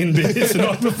 1 million beers the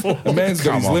night before. The man's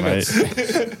got his limits.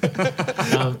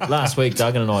 Last week,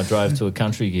 Duggan and I drove to a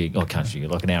country gig, like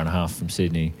an hour and a half from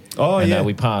Sydney. Oh, and, yeah.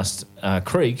 We passed a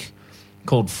creek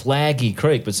called Flaggy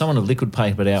Creek, but someone had liquid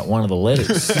papered out one of the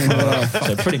letters. So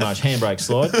pretty much handbrake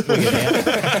slide. We get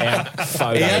out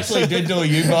photos. He actually did do a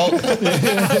U-bolt.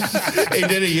 He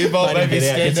did a U-bolt, Made him maybe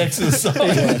get out, stand get next to the side.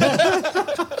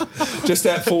 just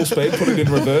at full speed, put it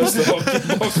in reverse.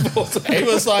 He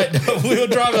was like, we were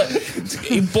driving,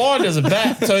 he blind as a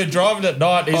bat, so driving at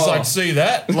night, he's like, see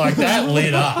that? Like, that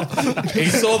lit up. He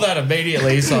saw that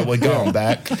immediately. He's like, we're going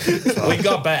back. We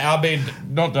got back. I mean,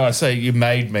 not that I say you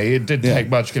made me. It didn't take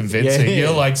much convincing. Yeah.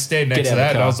 You're like, stand next to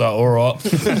that. And I was like, all right.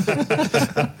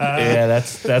 Yeah,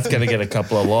 that's going to get a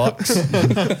couple of likes.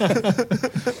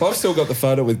 I've still got the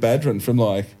photo with Badron from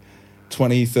like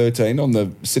 2013 on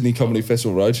the Sydney Comedy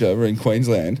Festival Roadshow. We're in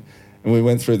Queensland, and we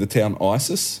went through the town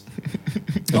Isis.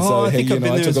 And so I think Heggie I've and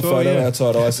been I there took as a well, photo yeah.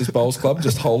 outside Isis Bowls Club,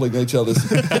 just holding each other's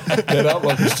head up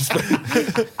like it's just.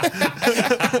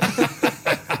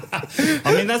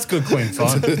 I mean, that's good Queen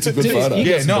fun. It's a good photo.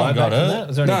 Yeah, no one got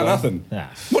it. No, nothing. Nah,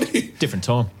 What are you? different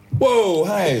time. Whoa,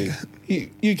 hey.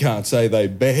 You can't say they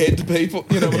behead people.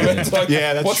 You know what I mean? It's like,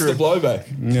 Yeah, that's what's true. the blowback?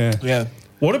 Yeah.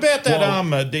 What about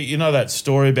that? You know that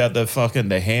story about the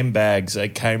handbags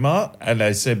at Kmart, and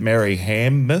they said Mary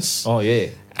Hammas. Oh, yeah.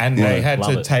 And they had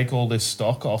Love to it. take all this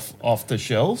stock off the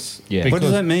shelves. Yeah. What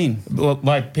does that mean?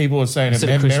 Like people were saying, Instead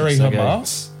of Mary Christmas, they go-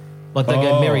 Hamas. Like they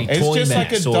go Merry It's Toy just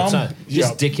Max like a or dumb- something.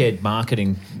 Just dickhead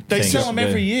marketing. They things. sell them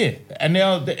every year. And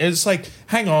now it's like,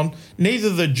 hang on, neither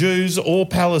the Jews or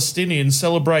Palestinians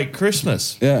celebrate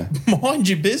Christmas. Yeah. Mind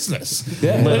your business.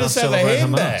 Yeah. Let Let us us have a celebrate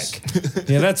handbag.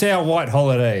 Yeah, that's our white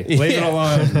holiday. Leave it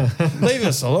alone. Leave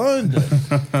us alone.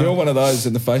 You're one of those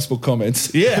in the Facebook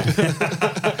comments. Yeah.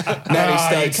 Natty You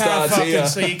State can't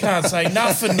starts here. you can't say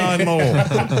nothing no more.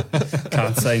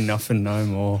 Can't say nothing no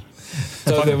more.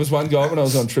 So there was one guy when I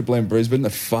was on Triple M Brisbane that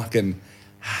fucking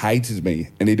hated me,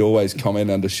 and he'd always comment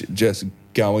under just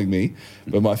going me.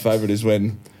 But my favourite is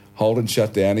when Holden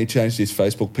shut down. He changed his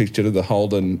Facebook picture to the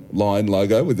Holden Lion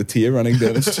logo with a tear running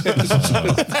down his chest.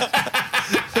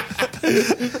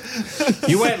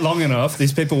 You wait long enough,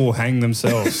 these people will hang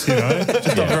themselves, you know?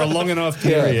 Just after a long enough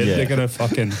period, Yeah. they're going to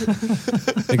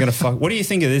fuck. What do you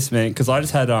think of this, man? Because I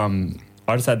just had an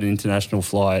international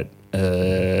flight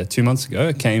 2 months ago.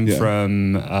 It came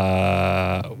from,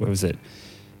 where was it?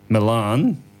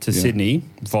 Milan to Sydney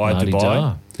via La-di-da.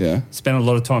 Dubai. Yeah. Spent a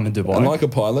lot of time in Dubai. And like a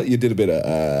pilot, you did a bit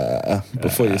of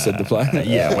before you said the plane.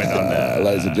 Yeah, I went on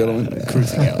ladies and gentlemen.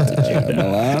 cruising altitude.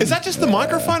 Milan. Is that just the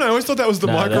microphone? I always thought that was the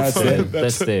No, microphone.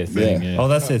 that's their thing. Yeah. Oh,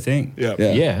 that's their thing. Yeah.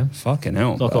 Yeah. Fucking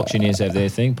hell. Like auctioneers have their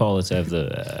thing, pilots have the.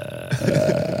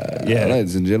 Yeah.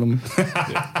 Ladies and gentlemen.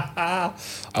 I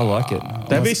like it.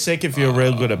 That'd be sick if you're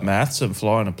real good at maths and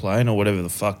flying a plane or whatever the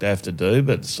fuck they have to do,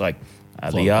 but it's like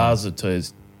the R's are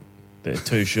they're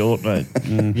too short, mate.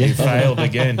 You failed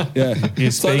again. Yeah. You're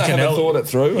It's like they speaking, haven't thought it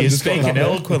through. and you're just gone speaking up there.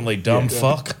 eloquently, dumb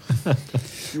fuck.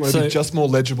 You want to be just more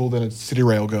legible than a City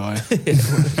Rail guy.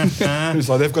 Who's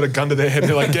like, they've got a gun to their head.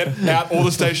 They're like, get out all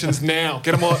the stations now.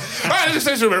 Get them all. All right, just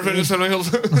station all station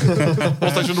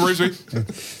to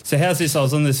Revesby. So how's this? I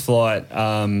was on this flight.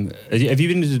 Have you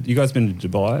been? You guys been to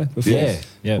Dubai before? Yeah.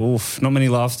 Yeah. Oof, not many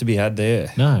laughs to be had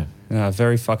there. No.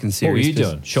 Very fucking serious. What were you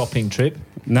business. doing? Shopping trip?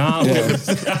 No, I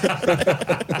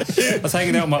was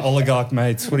hanging out with my oligarch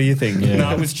mates. What do you think? Yeah. No,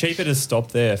 it was cheaper to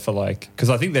stop there for because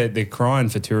I think they're crying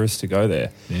for tourists to go there.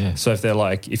 Yeah. So if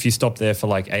if you stop there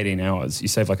for 18 hours, you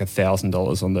save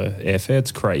 $1,000 on the airfare.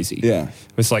 It's crazy. Yeah.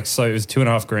 It was it was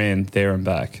 $2,500 there and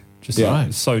back. Just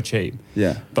so cheap.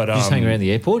 Yeah. But You just hang around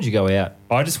the airport? You go out?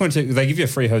 I just went to. They give you a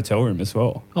free hotel room as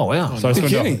well. Oh, wow. So I,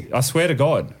 just You're went kidding. I swear to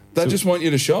God. They just want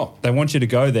you to shop. They want you to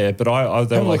go there, but they Have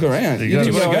were a look around. Do You you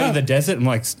didn't want to go go out. to the desert? I'm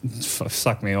like,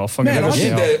 suck me off. I'm Man, gonna I go did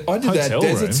shower. that Hotel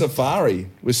desert room. safari. It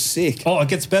was sick. Oh, it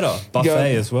gets better.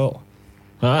 Buffet as well.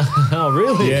 Oh,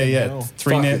 really? Yeah.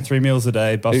 Three meals a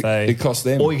day, buffet. It cost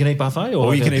them. Or you can eat buffet?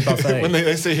 Or you can eat buffet. When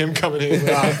they see him coming in,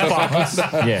 like,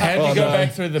 fuck. Yeah. How'd you go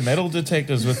back through the metal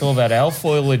detectors with all that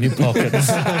alfoil in your pockets?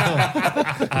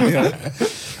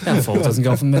 Alfoil doesn't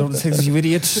go from metal detectors, you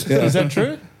idiot. Is that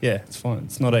true? Yeah, it's fine.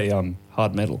 It's not a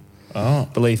hard metal. Oh.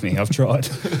 Believe me, I've tried.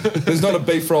 There's not a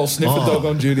beef roll sniffer dog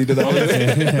on duty today. I'm going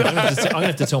to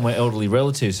have to tell my elderly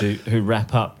relatives who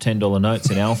wrap up $10 notes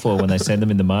in alfoil when they send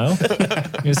them in the mail.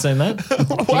 You ever seen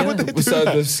that? Why would they do So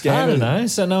that? the scam. I don't know.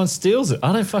 So no one steals it.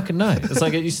 I don't fucking know. It's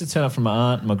like it used to turn up from my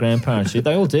aunt and my grandparents. Shit.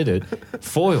 They all did it.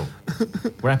 Foil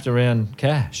wrapped around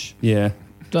cash. Yeah.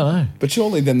 Don't know. But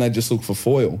surely then they just look for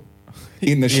foil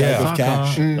in the shape of Fuck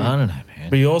cash. off. I don't know, man.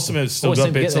 Be awesome if it's still Always got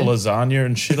seem to bits get of there. lasagna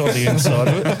and shit on the inside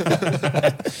of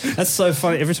it. That's so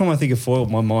funny. Every time I think of foil,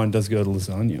 my mind does go to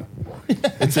lasagna.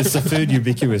 It's the food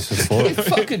ubiquitous for foil.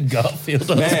 Fucking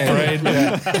Garfield on his Man.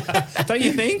 brain. Don't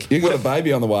you think? You got a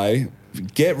baby on the way.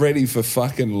 Get ready for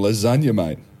fucking lasagna,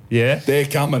 mate. Yeah. They're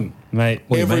coming. Mate.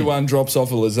 Everyone drops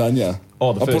off a lasagna.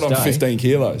 Oh, the I put first on day? 15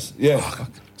 kilos. Yeah.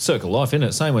 Circle life, isn't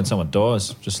it? Same when someone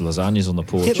dies, just lasagnas on the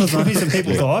porch. Get lasagnas and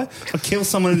people die. I'd kill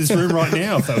someone in this room right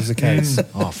now if that was the case.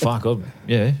 Oh, fuck.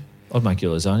 I'd make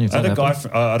you a lasagna. If I had that a guy.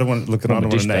 happened. I don't want to look at. I don't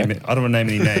want to name back. it. I don't want to name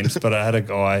any names, but I had a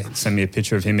guy send me a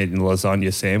picture of him eating a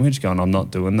lasagna sandwich, going, "I'm not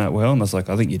doing that well," and I was like,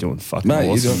 "I think you're doing fucking Mate,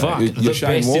 you're awesome." doing- mate. you're the Shane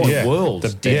best Warne. in the world. The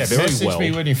Did best. very Message well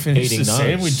me when you finish eating the those.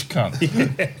 sandwich,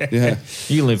 cunt. Yeah.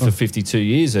 You lived for 52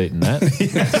 years eating that.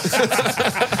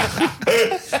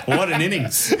 What an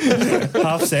innings!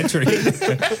 Half century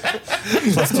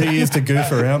plus 2 years to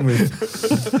goof around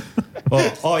with. Well,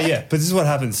 but this is what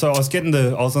happened. So I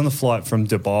was on the flight from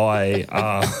Dubai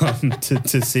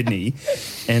to Sydney,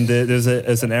 and there's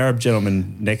an Arab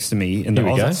gentleman next to me. And Here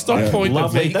we go. Stop pointing at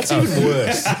Lovely. me. That's even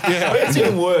worse. That's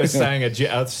even worse. Saying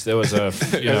there was a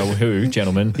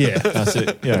gentleman. Yeah, that's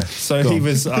it. Yeah. So he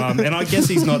was, and I guess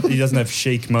he doesn't have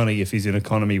chic money if he's in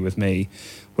economy with me.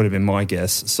 Would have been my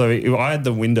guess. So I had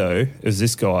the window. It was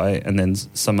this guy and then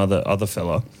some other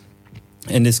fella,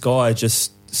 and this guy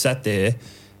just sat there,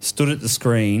 stood at the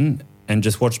screen, and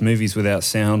just watched movies without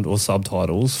sound or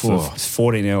subtitles for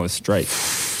 14 hours straight.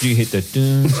 Do you hit the?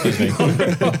 Excuse me.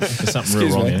 There's something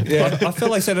real wrong here. Yeah. I felt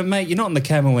like saying, mate, you're not in the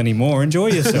camel anymore. Enjoy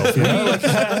yourself. You know, like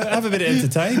have a bit of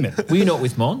entertainment. Were you not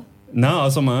with Mon? No, I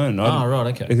was on my own. Right,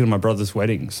 okay. I was at my brother's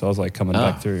wedding, so I was like coming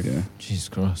back through. Yeah. Jesus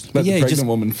Christ. Let the Yeah, pregnant just-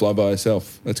 woman fly by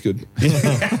herself. That's good.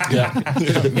 Yeah.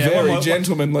 Very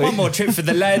gentlemanly. One more trip for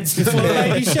the lads before the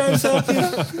lady shows up. You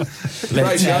know?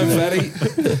 Great show, Fatty.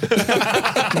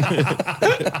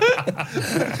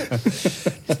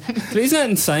 But isn't that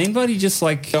insane, buddy? Just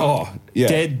like yeah.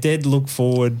 dead look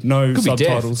forward, no Could be deaf.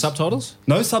 subtitles. Subtitles?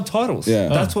 No subtitles. Yeah.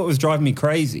 That's what was driving me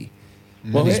crazy.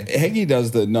 Well, Heggie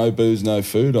does the no booze, no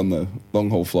food on the long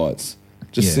haul flights.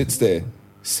 Just sits there,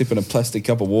 sipping a plastic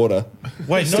cup of water.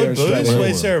 Wait, no staring straight booze? at Wait, her.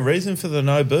 is there a reason for the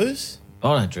no booze?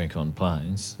 I don't drink on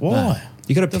planes. Why? No.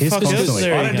 You got to piss fuck else constantly. is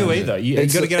there I don't do again? either. You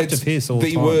got to get up to piss all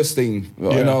the time. worst thing.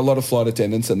 I know a lot of flight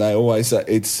attendants, and they always say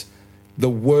it's the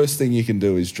worst thing you can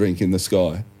do is drink in the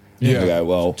sky. Yeah. I go,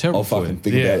 well, Terrible I'll fucking for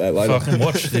think Yeah, about that later. fucking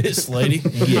watch this, lady.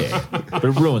 Yeah. But it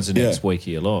ruins the next week of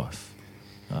your life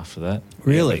after that.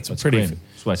 Really? It's It's a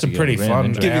pretty grim,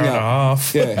 fun isn't it? hour and a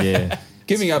half. Yeah. Yeah.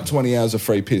 Giving up 20 hours of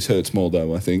free piss hurts more,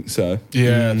 though, I think. So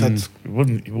Yeah, that's You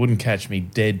wouldn't catch me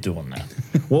dead doing that.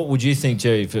 What would you think,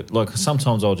 Jerry?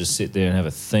 Sometimes I'll just sit there and have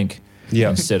a think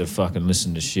instead of fucking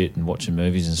listening to shit and watching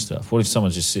movies and stuff. What if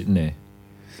someone's just sitting there?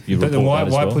 You But then report why that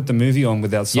as well? put the movie on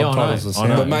without Yeah, I know, subtitles or I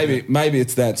know. sound? But maybe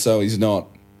it's that, so he's not.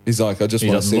 He's like, I just He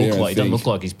want to doesn't sit here look and like he doesn't think. look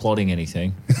like he's plotting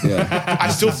anything. Yeah. I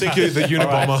still think you're the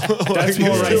Unabomber. That's more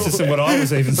racist than what I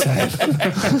was even saying.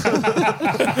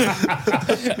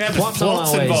 Now, Once plots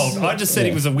always- involved. I just said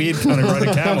he was a weird kind of rode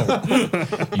a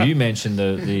camel. You mentioned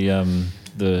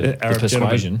the Arab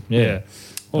persuasion. gentleman. Yeah.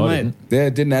 Well, I mate, didn't. Yeah,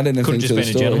 it didn't add anything Could have to just the been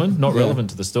a story. gentleman. Not Yeah. relevant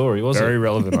to the story, was very it?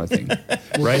 relevant, I think.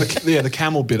 The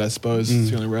camel bit, I suppose,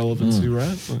 is the only relevancy,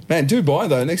 right? Like, Man, Dubai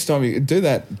though. Next time you do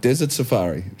that desert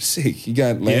safari, sick. You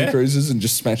go at Land Yeah. Cruisers and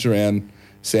just smash around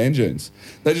sand dunes.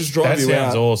 They just drive That you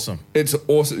out. sounds awesome. It's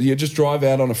awesome. You just drive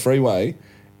out on a freeway,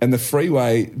 and the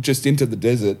freeway just into the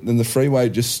desert. Then the freeway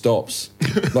just stops,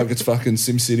 like it's fucking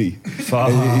SimCity.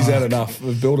 And he's had enough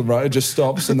of building road. It just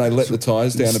stops, and they let the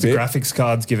tires down It's a the bit. graphics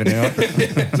cards given out.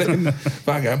 Then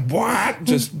fucking what?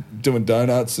 Just doing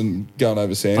donuts and going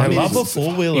over sand. I dunes. love a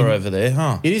four-wheeler over there,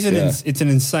 huh? It is Yeah. it's an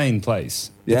insane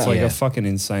place. It's Yeah. like Yeah. a fucking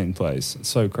insane place. It's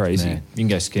so crazy. Man, you can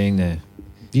go skiing there.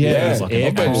 Yeah, It's like an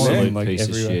I've been absolute there. like piece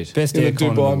everywhere. of shit. Best in the aircon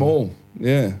in Dubai the Mall.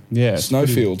 Yeah, Yeah, it's pretty-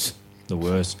 snowfields. The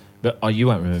worst. But you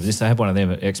won't remember this. They had one of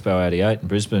them at Expo 88 in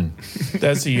Brisbane.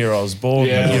 That's the year I was born.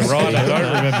 Yeah. You're right. I don't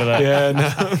remember that. yeah,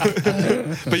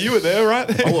 no. But you were there, right?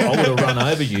 I would have run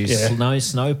over you. Yeah. No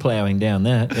snow ploughing down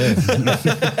that. Yeah.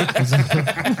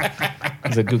 It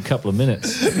was a good couple of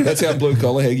minutes. That's how blue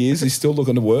collar Heggie is. He's still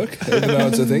looking to work, even though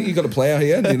it's a thing. You got a plough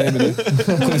here? Do you need me to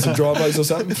clear some driveways or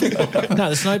something? No,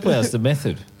 the snow plough's the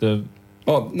method.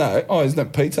 Oh no! Oh, isn't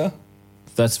that pizza?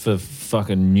 That's for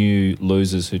fucking new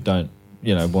losers who don't,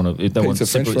 want to. They want Pizza,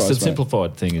 French fries, the mate.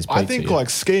 simplified thing is pizza. I think yeah. like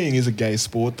skiing is a gay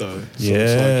sport though. So it's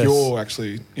Yes. like you're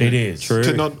actually It is. True.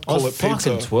 to not I call was it pizza.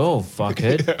 fucking 12,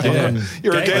 fuckhead. And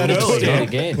You're a gay little do it scamp.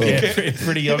 again. Yeah,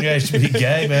 pretty young age to be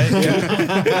gay, man.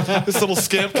 This little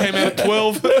scamp came out at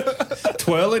 12.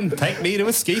 Twirling, take me to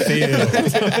a ski field.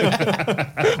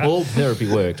 All therapy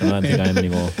worked. I don't do game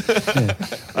anymore.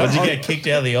 Did you get kicked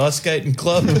out of the ice skating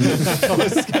club?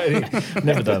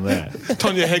 Never done that.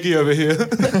 Tonya Heggie over here.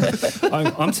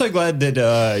 I'm so glad that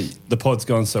the pod's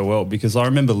gone so well because I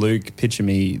remember Luke pitching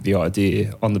me the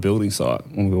idea on the building site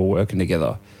when we were working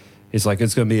together. It's like,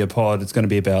 it's going to be a pod. It's going to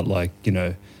be about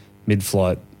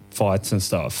mid-flight fights and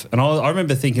stuff. And I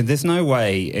remember thinking, there's no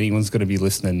way anyone's going to be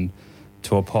listening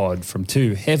to a pod from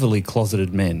two heavily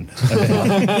closeted men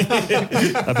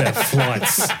about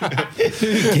flights.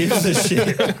 Who gives a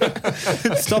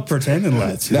shit? Stop pretending,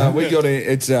 lads. No, we got it.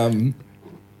 It's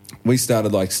we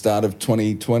started like start of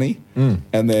 2020, and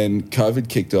then COVID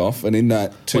kicked off, and in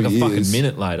that 2 like years, a fucking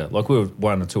minute later, like we were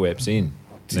 1 or 2 eps in.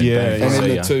 and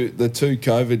in the two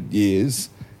COVID years,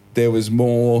 there was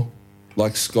more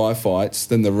like sky fights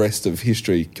than the rest of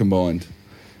history combined.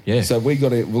 Yeah. So we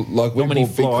got it like we Not many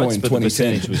bought flights, Bitcoin but the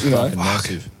 2010. percentage was fucking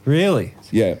massive. Really?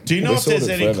 Yeah. Do you know We if there's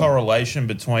sorted any forever. correlation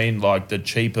between like the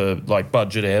cheaper like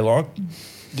budget airline?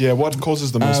 Yeah, what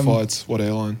causes the most fights? What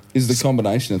airline? Is the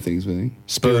combination of things, I think.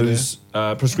 Booze,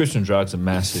 prescription drugs are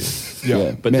massive.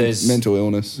 Yeah. But there's mental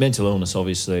illness. Mental illness,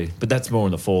 obviously, but that's more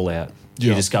in the fallout. You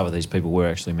Yeah. discover these people were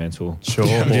actually mental. Sure. all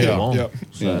Yeah. along. Yeah.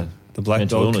 So Yeah. The black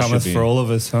mental dog illness cometh should be- for all of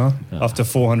us, huh? After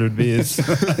 400 beers.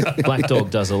 Black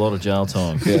Dog does a lot of jail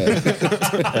time. Yeah.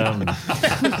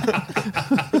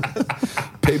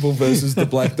 People versus the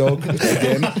black dog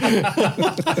again.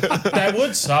 That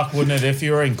would suck, wouldn't it, if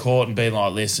you were in court and being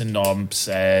like, listen, I'm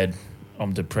sad,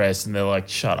 I'm depressed, and they're like,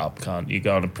 shut up, cunt, you're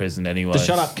going to prison anyway. The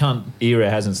shut up cunt era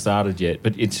hasn't started yet,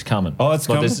 but it's coming. Oh, it's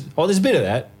coming? There's a bit of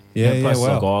that. Yeah, places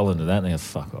wow. like Ireland and that, and they go,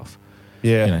 fuck off.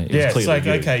 Yeah. You know, it was Yeah, it's clearly like,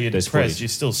 you. okay, you're There's depressed, footage. you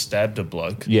still stabbed a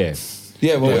bloke. Yeah.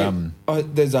 Yeah, well, Yeah,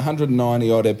 there's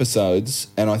 190 odd episodes,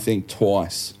 and I think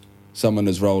twice someone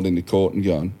has rolled into court and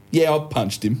gone, "Yeah, I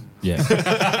punched him." Yeah.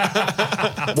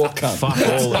 What cunt? Fuck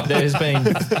all. There's been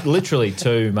literally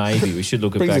 2, maybe. We should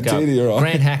look it Brings back a up. tear to your eye.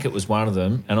 Grant Hackett was one of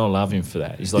them, and I love him for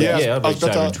that. He's like, Yeah, yeah, I I was reached about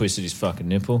over to- and twisted his fucking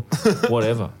nipple.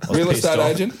 Whatever. I was Real pissed estate off.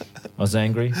 agent? I was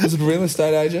angry. Was it a real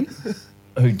estate agent?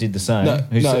 Who did the same? No,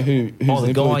 who's who's the the guy,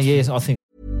 influence? yes, I think.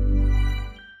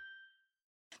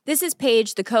 This is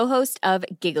Paige, the co-host of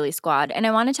Giggly Squad, and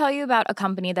I want to tell you about a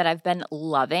company that I've been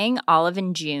loving, Olive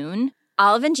 & June.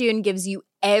 Olive & June gives you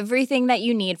everything that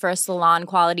you need for a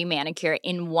salon-quality manicure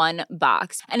in one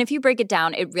box. And if you break it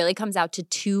down, it really comes out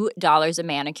to $2 a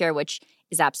manicure, which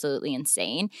is absolutely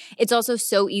insane. It's also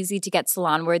so easy to get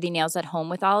salon-worthy nails at home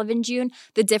with Olive & June.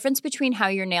 The difference between how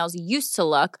your nails used to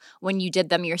look when you did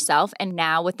them yourself and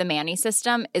now with the Mani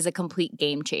system is a complete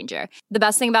game changer. The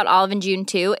best thing about Olive & June,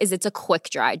 too, is it's a quick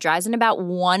dry. Dries in about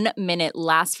 1 minute,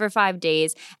 lasts for 5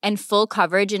 days, and full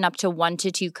coverage in up to 1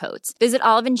 to 2 coats. Visit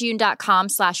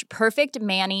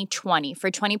oliveandjune.com/perfectmani20 for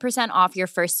 20% off your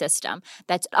first system.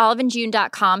 That's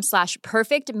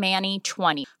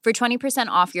oliveandjune.com/perfectmani20 for 20%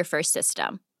 off your first system.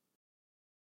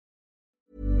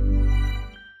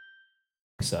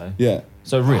 So, Yeah.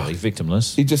 so really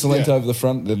victimless. He just leant over the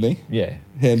front, didn't he? Yeah.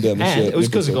 Hand down the And shirt. it was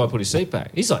because the nipple guy put his seat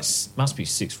back. He's like, must be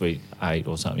 6'8"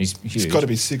 or something. He's huge. It's got to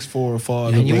be 6'4" or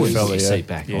 5. And you at wouldn't least. put your seat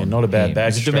back Yeah, on. not a bad him. back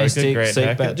It's a stroker, domestic Grant seat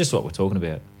Hackett. back, just what we're talking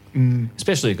about.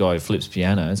 Especially a guy who flips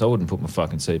pianos. I wouldn't put my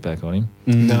fucking seat back on him.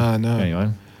 No, no. Anyway.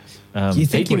 You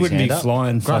think he you put his wouldn't be hand up.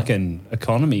 flying Great. fucking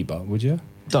economy, but would you?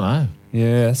 Don't know.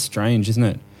 Yeah, that's strange, isn't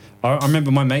it? I remember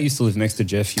my mate used to live next to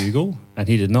Jeff Hugel, and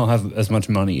he did not have as much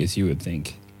money as you would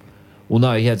think. Well,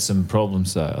 no, he had some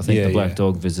problems though. I think Yeah, the black yeah.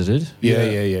 dog visited.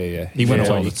 Yeah. He went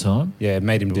all away the time. Yeah, it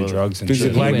made him do drugs and Visit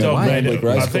shit. Black Black went dog away. made Like it,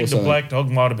 race I think course, the I black dog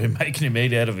might have been making him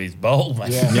eat out of his bowl,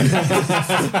 mate. That's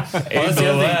the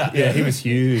other thing. Yeah, he was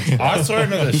huge. I saw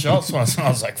him at the shots once and I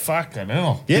was like, fucking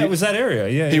hell. Yeah, it was that area.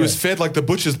 Yeah, He was fed like the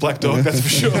butcher's black dog, that's for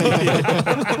sure.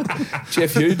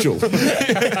 Jeff Hugel.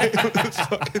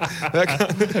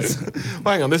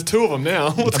 Hang on, there's 2 of them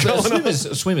now. What's But going on? a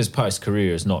swimmer's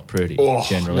post-career is not pretty, Oh,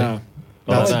 generally. no.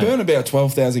 I They don't know. burn about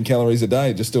 12,000 calories a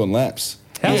day just doing laps.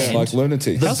 And Like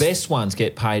lunatics. The best ones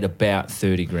get paid about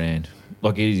 30 grand.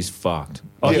 Like, it is fucked.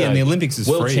 Oh, Like, yeah, and the Olympics is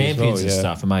world free as champions well, and yeah.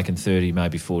 stuff are making 30,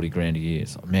 maybe 40 grand a year.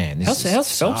 It's like, man, this How's is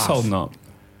Phelps tough. holding up?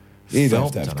 He'd have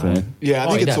Phelps, to have dunno. coin. Yeah, I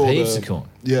think he'd it's have all heaps the- of coin.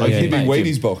 Yeah, Like, He'd be make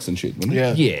Wheaties him- box and shit, wouldn't he?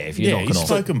 Yeah. Yeah, if you're Yeah, knocking he's off.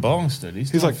 smoking bongs, dude.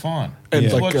 He's He's doing like- fine. and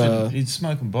He's, like, watching, he's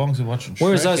smoking bongs and watching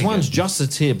Whereas Shrek those ones again. just a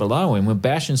tier below him were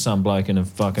bashing some bloke in a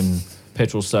fucking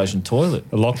petrol station toilet.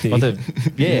 Lochte. Like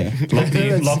yeah.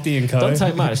 Lochte and Co. Don't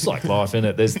take much. It's like life, isn't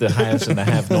it? There's the haves and the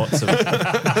have-nots.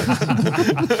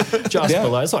 Just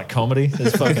below. It's like comedy.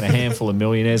 There's fucking a handful of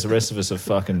millionaires. The rest of us are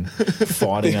fucking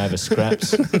fighting over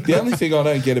scraps. The only thing I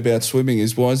don't get about swimming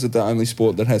is why is it the only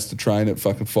sport that has to train at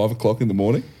fucking 5 o'clock in the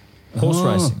morning? Horse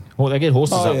racing. Well, they get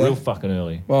horses up yeah. real fucking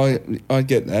early. Well, I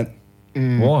get that.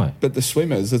 Why? But the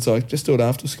swimmers, it's like, just do it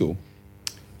after school.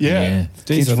 Yeah.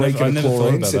 Kids I reeking of never thought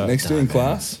chlorine about sitting that. next to you in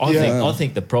class. I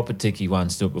think the proper ticky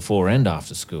ones do it before and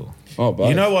after school. Oh, both.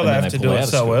 You know why And they then have they to pull do out it of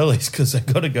so school. early? It's because they've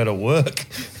got to go to work.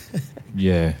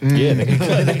 Yeah. Yeah, they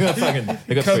got Cunt's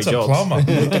three a jobs. plumber.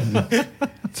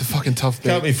 It's a fucking tough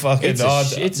Can't be fucking. It's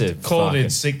a called in fucking-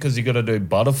 sick because you got to do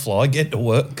butterfly. Get to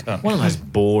work. One of those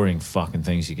boring fucking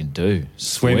things you can do.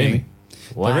 Swimming.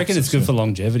 I reckon it's good for Swim.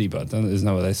 longevity, but isn't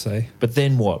that what they say? But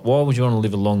then what? Why would you want to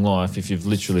live a long life if you've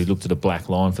literally looked at a black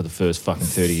line for the first fucking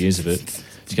 30 years of it?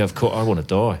 You go, of course, I want to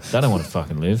die. They don't want to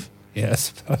fucking live.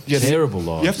 Yes. Yeah, Terrible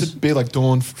lives. You have to be like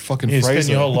Dawn fucking You Fraser. spend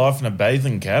your whole life in a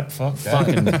bathing cap. Fuck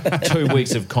that. Fucking 2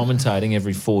 weeks of commentating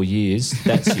every 4 years.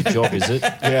 That's your job, is it?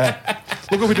 Yeah.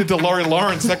 Look what we did to Laurie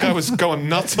Lawrence. That guy was going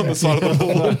nuts on the side of the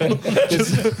pool.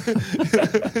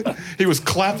 He was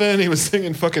clapping. He was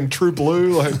singing fucking True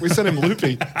Blue. Like, we sent him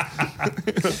loopy.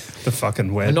 The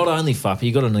fucking wet. And not only fuppy,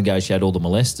 you got to negotiate all the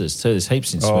molesters too. There's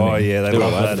heaps in swimming. Oh, yeah, they They're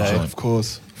love all over that, the eh? joint. Of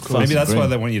course. Maybe that's why Green.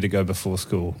 they want you to go before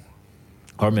school.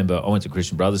 I remember I went to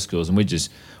Christian Brothers schools and we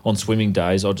just, on swimming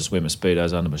days, I'd just wear my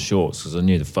Speedos under my shorts because I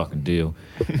knew the fucking deal.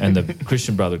 And the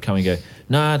Christian brother would come and go,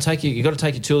 nah, you got to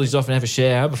take your toolies off and have a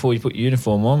shower before you put your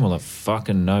uniform on. We're like,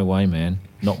 fucking no way, man.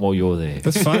 Not while you're there.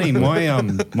 That's funny.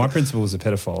 My principal was a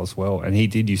pedophile as well, and he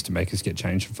did used to make us get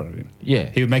changed in front of him.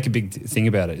 Yeah. He would make a big thing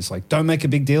about it. It's like, don't make a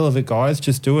big deal of it, guys.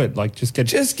 Just do it. Like, just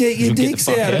get your Get the dicks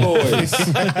fuck out, out. boys.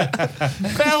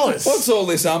 Fellas. What's all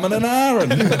this umming and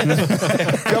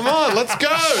ahhing? Come on, let's go.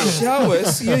 Show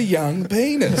us your young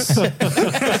penis. What's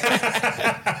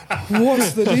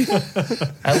the deal?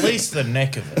 At least the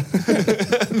neck of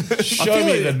it. Show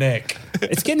me the neck.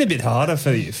 It's getting a bit harder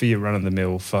for your run of the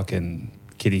mill fucking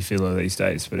kiddie filler these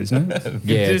days, but isn't it?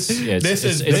 Yeah, This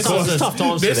is tough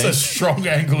times for This is them. a strong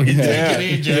angle you're taking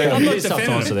here, Joe. Yeah, I'm not it is tough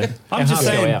defending times for it. them. I'm How just hard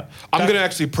to go saying. out. I'm going to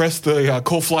actually press the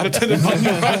call flight attendant button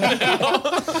right now.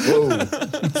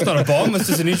 It's not a bomb. It's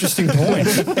just an interesting point.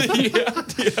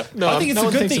 No, I think it's a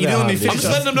good thing. You know, let me I'm finish. just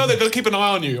letting them know they've got to keep an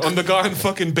eye on you, on the guy in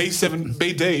fucking B7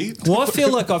 BD. Well, I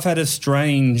feel like I've had a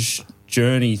strange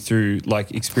journey through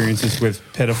like experiences with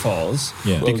pedophiles.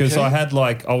 Yeah. Because Okay. I had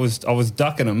like I was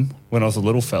ducking them when I was a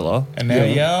little fella. And now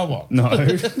you are what? No.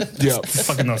 Yeah.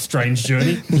 Fucking not a strange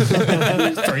journey.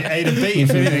 Very A to B, if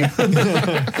anything.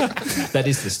 That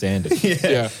is the standard.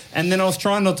 Yeah. And then I was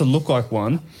trying not to look like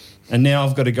one, and now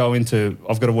I've got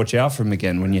to watch out for him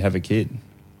again when you have a kid.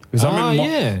 Because I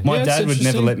remember my Yeah, dad that's would never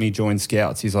interesting. let me join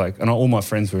Scouts. He's like, and all my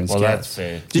friends were in Well, Scouts. that's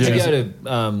fair. Did you Yeah. go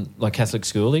to like Catholic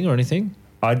schooling or anything?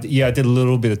 I did a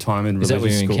little bit of time in Is that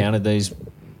religious where you school. encountered these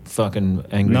fucking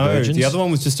angry No, virgins? the other one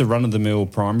was just a run-of-the-mill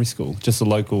primary school, just a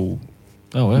local.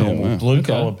 Oh, wow. normal. Blue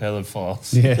collar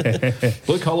pedophiles. Yeah,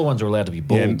 Blue collar ones are allowed to be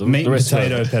bald. yeah, The- meat the and rest of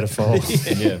potato them-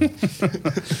 pedophiles.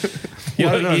 Yeah. Yeah,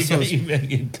 I don't know. You so got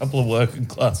it's- a couple of working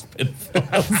class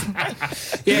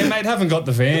pedophiles. yeah, mate, haven't got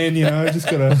the van, just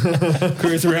got to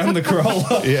cruise around the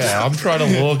Corolla. Yeah, I'm trying to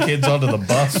lure kids onto the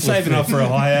bus. with Saving me. up for a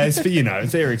high ace, but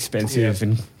they're expensive,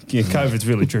 and COVID's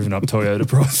really driven up Toyota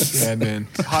prices. Yeah, man.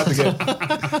 It's hard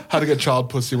to get child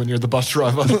pussy when you're the bus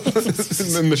driver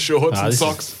in the shorts and This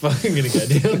socks. is fucking going to go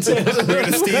downtown. We're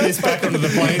going to steer this back onto the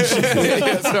plane.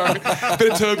 Yeah, sorry.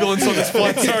 Bit of turbulence on this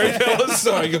flight. Sorry, fellas.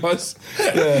 Sorry, guys.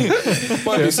 Yeah.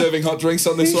 Might be serving hot drinks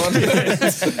on this one.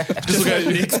 Just look at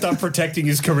Nick start protecting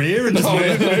his career and just move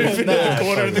in the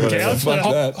corner of the couch.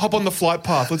 Hop on the flight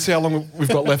path. Let's see how long we've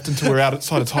got left until we're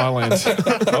outside of Thailand.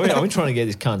 I've been trying to get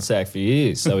this cunt sacked for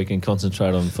years so we can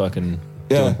concentrate on fucking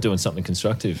doing something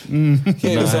constructive.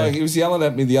 Yeah, he was yelling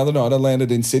at me the other night. I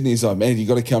landed in Sydney. He's like, man, you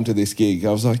got to come to this gig.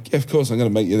 I was like, yeah, of course, I'm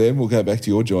going to meet you there and we'll go back to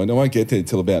your joint. I won't get there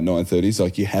till about 9:30. He's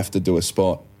like, you have to do a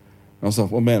spot. I was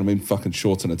like, well, man, I'm in fucking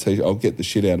shorts and a t-shirt. I'll get the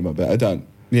shit out of my bag. I don't.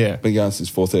 Yeah. Been going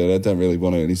since 4:30. I don't really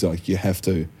want to. And he's like, you have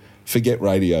to. Forget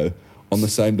radio. On the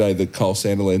same day that Kyle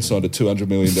Sandiland signed a $200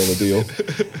 million deal.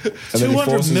 And then he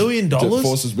 $200 million?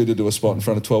 forces me to do a spot in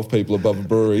front of 12 people above a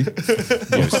brewery.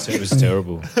 It was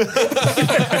terrible.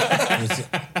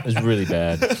 It was really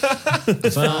bad.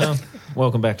 So,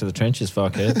 welcome back to the trenches,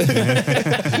 fuckhead.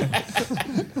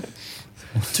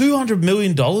 $200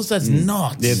 million? That's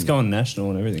nuts. Yeah, it's going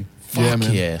national and everything. Yeah,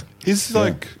 man. Yeah. He's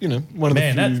like, one of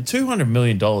Man, the few... that's $200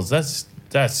 million.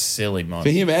 That's silly money. For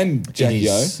him and Jackie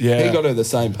O, Yeah. he got her the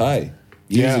same pay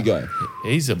years ago.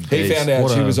 He's a beast. He found out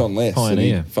What she a was on less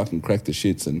pioneer. and he fucking cracked the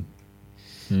shits and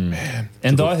Man.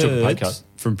 And Took a I pay heard cut.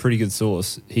 from pretty good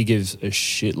source, he gives a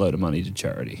shitload of money to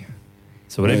charity.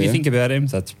 So whatever Yeah. you think about him,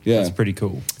 that's pretty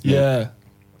cool. Yeah.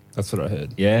 That's what I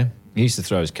heard. Yeah, he used to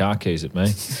throw his car keys at me.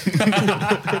 do you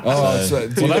Well,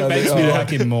 that know makes the- me like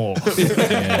him more.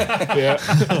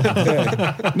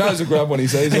 knows a grub when he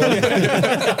sees it.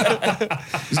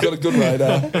 He's got a good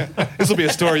radar. This will be a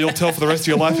story you'll tell for the rest of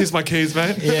your life. Here's my keys,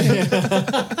 mate.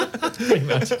 Pretty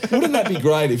much. Wouldn't that be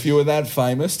great if you were that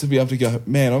famous to be able to go,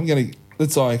 man, I'm going to,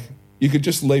 it's like, you could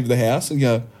just leave the house and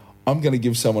go, I'm going to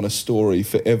give someone a story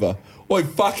forever. Oi,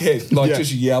 fuckhead. Like, Yeah.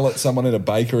 just yell at someone in a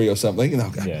bakery or something. And they'll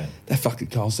go, that fucking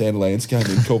Kyle Sandilands came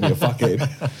in and called me a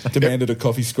fuckhead, demanded a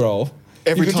coffee scroll.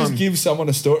 Every you could time- just give someone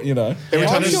a story, you know. Every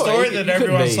time a story that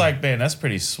everyone's like, man, that's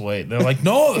pretty sweet. They're like,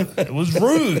 no, it was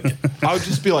rude. I would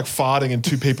just be like farting in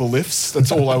two people lifts.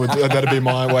 That's all I would do. That'd be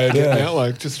my way of getting out.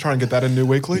 Like, just try and get that in New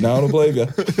Weekly. No one will believe you.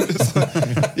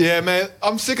 Yeah, man,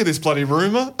 I'm sick of this bloody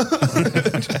rumour.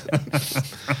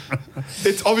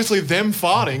 It's obviously them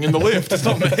farting in the lift. It's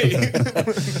not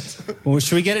me. Well,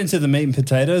 should we get into the meat and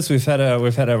potatoes? We've had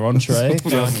our entree.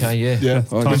 Okay, yeah. Yeah.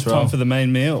 Time for the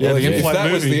main meal. Yeah, the If in-flight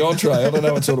that was movie. the entree, I don't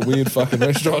know what sort of weird fucking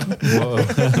restaurant. What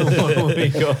have we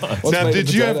got? What's Now, meat did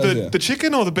and you have potatoes, the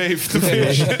chicken or the beef? The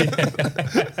fish?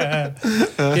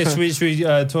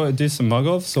 Should we do some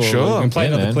mug-offs? Or Sure. We can play Yeah,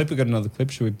 another man. clip. We've got another clip.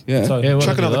 Should we? Yeah. Yeah, what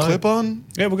Chuck do you another like? clip on?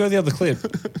 Yeah, we'll go the other clip.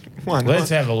 Why not? Let's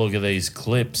have a look at these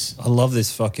clips. I love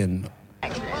this fucking...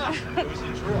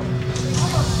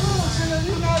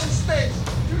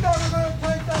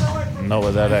 Not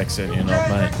with that accent, you're not,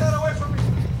 mate.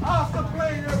 Off the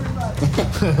plane, everybody.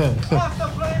 Off the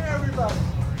plane, everybody.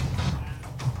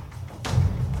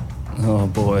 Oh,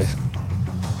 boy.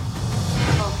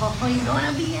 You're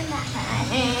gonna be in that.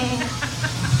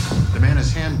 The man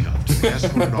is handcuffed and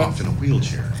escorted off in a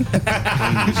wheelchair.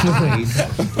 Plane is delayed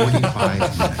for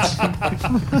 45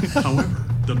 minutes. However,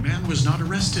 the man was not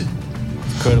arrested.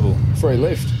 Incredible. Free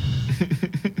lift.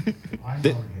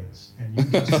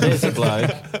 There's a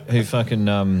bloke who fucking,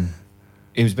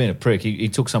 he was being a prick. He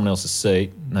took someone else's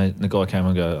seat. And the guy came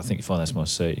and go, I think you find that's my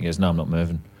seat. He goes, no, I'm not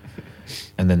moving.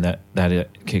 And then that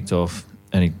kicked off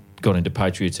and he got into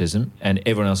patriotism and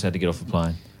everyone else had to get off the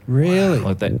plane. Really?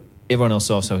 Like that. Everyone else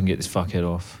off so I can get this fuckhead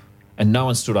off. And no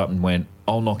one stood up and went,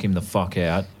 I'll knock him the fuck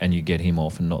out and you get him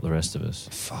off and not the rest of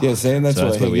us. Yeah, Sam, that's So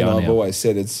what that's where Higgy we and are I've now. always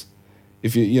said. It's,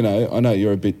 if you know, I know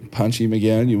you're a bit punchy,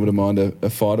 McGowan, you wouldn't mind a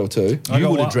fight or two. You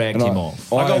would have dragged him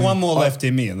off. I got one more left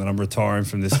in me and then I'm retiring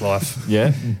from this life.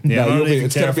 Yeah? Yeah, No, I'm not even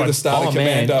it's going to be the start of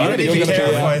man. Commando. You don't even You're gonna care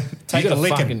be if out. I take a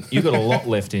licking. You got a lot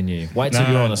left in you. Wait till No,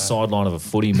 you're on no. the sideline of a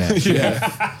footy match.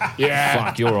 Yeah.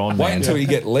 Fuck, you're on, Wait man. until you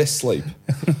get less sleep.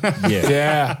 Yeah.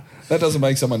 Yeah. That doesn't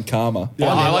make someone calmer.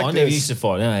 Yeah, I never this. used to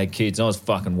fight. I had kids. I was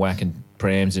fucking whacking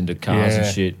prams into cars and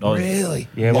shit. Really?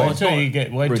 Yeah, Well, wait till your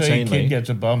routinely. kid gets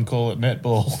a bum call at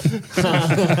netball.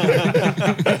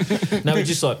 No, but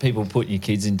just like people putting your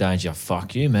kids in danger.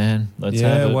 Fuck you, man. Let's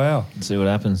Yeah, have it. wow. See what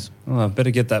happens. Oh, I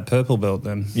better get that purple belt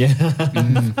then. Yeah.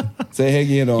 So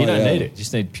Higgy and I... You don't need it.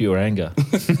 Just need pure anger.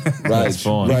 Rage. That's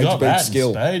fine. Rage Got beats that in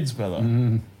skill. spades,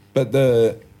 brother.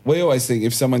 But we always think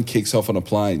if someone kicks off on a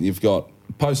plane, you've got,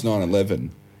 post 9/11,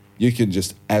 you can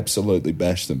just absolutely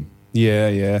bash them Yeah,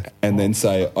 yeah. and then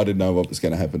say, I didn't know what was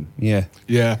going to happen. Yeah.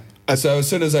 Yeah. So as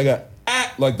soon as I go,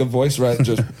 like the voice rate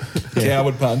just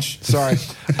coward punch. Sorry.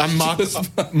 I'm Mark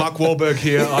Wahlberg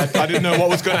here. I didn't know what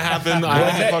was going to happen. I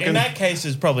had to fucking... In that case,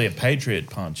 it's probably a patriot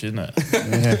punch, isn't it?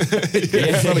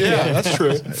 Yeah, that's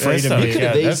true. Freedom. You could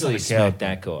have That's easily not a smacked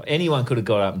that guy. Anyone could have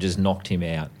got up and just knocked him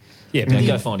out. Yeah, Now but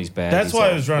go find his bag. That's He's why like,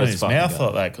 he was running let's his fucking mouth go.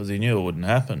 like that, because he knew it wouldn't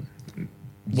happen.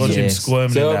 Watch him Yes.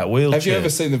 squirming in that wheelchair. Have you ever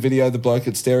seen the video of the bloke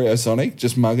at Stereosonic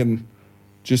just mugging,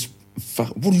 just, fuck,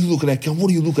 what are you looking at? What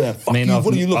are you looking at? Fuck you,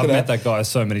 what are you looking I've met at? that guy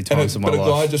so many And times in my but a guy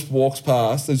life. just walks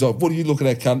past. He's like, "What are you looking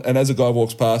at, cunt?" And as a guy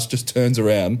walks past, just turns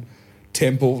around.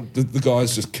 Temple, the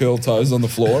guy's just curl toes on the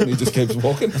floor, and he just keeps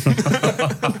walking. So,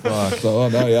 oh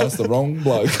no, he asked the wrong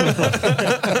bloke.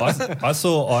 I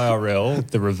saw IRL,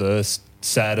 the reverse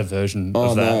sadder version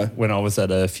Oh, of that no. when I was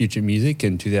at Future Music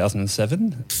in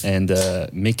 2007, and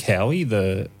Mick Howie,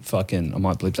 the fucking, I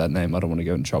might bleep that name, I don't want to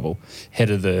go in trouble,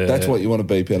 head of the... That's what you want to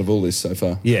beep out of all this so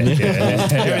far. Yeah.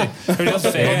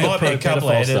 There might be a couple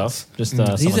of pedophile edits. stuff. Just, He's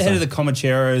the someone head say- of the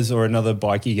Comancheros or another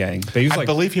bikie gang. But he was I like,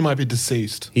 believe he might be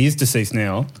deceased. he is deceased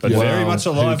now, but Wow. very much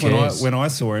alive Who cares? when I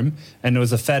saw him. And there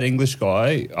was a fat English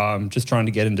guy just trying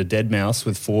to get into Dead Mouse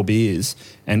with 4 beers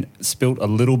and spilt a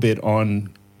little bit on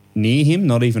near him,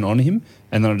 not even on him.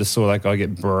 And then I just saw that guy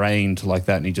get brained like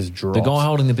that and he just dropped. The guy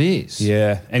holding the beers.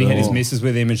 Yeah. And he had his Oh. missus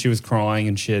with him and she was crying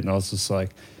and shit. And I was just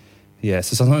like, yeah.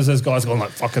 So sometimes those guys going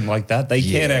like fucking like that, they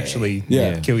can actually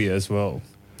kill you as well.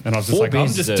 And I was just 4 like, I'm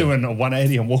beers just is a- doing a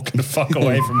 180 and walking the fuck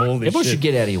away from all this Everyone shit. should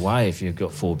get out of your way if you've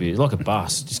got 4 beers. Like a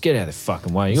bus. Just get out of the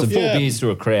fucking way. You've got 4 Yeah. beers through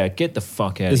a crowd. Get the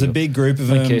fuck out There's of a here. big group of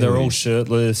Don't them. care They're who it all is.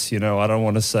 shirtless. You know, I don't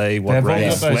want to say what They've all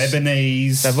race. got those-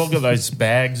 Lebanese. They've all got those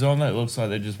bags on. It looks like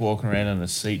they're just walking around in a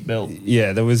seatbelt.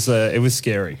 Yeah, there was. It was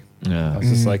scary. Yeah. I was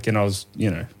just like, and I was,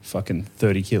 fucking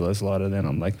 30 kilos lighter than.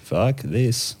 I'm like, fuck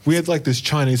this. We had like this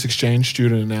Chinese exchange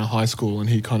student in our high school, and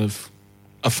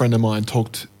a friend of mine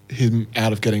talked him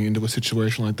out of getting into a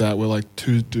situation like that, where like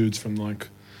 2 dudes from like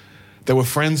they were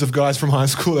friends of guys from high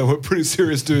school. They were pretty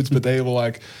serious dudes, but they were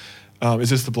like,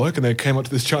 is this the bloke? And they came up to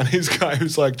this Chinese guy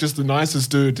who's like just the nicest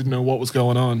dude, didn't know what was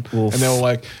going on. Oof. And they were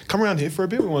like, come around here for a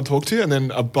bit, we want to talk to you. And then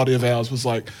a buddy of ours was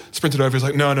like, sprinted over, he's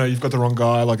like, no, you've got the wrong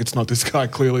guy. Like, it's not this guy,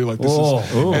 clearly. Like, this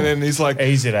is... Ooh. And then he's like...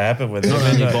 Easy to happen with him. Not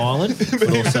only violent,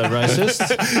 but also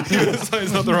racist. He was like,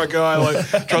 he's not the right guy.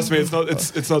 Like, trust me, it's not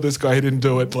this guy. He didn't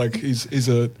do it. Like, he's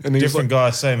a... And he Different was like,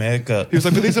 guy, same haircut. He was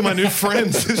like, but these are my new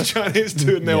friends, this Chinese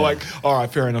dude. And they were like, all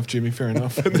right, fair enough, Jimmy, fair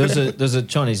enough. There's a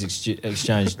Chinese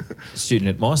exchange student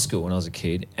at my school when I was a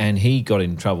kid, and he got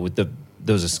in trouble with there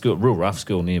was a school, real rough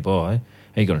school nearby.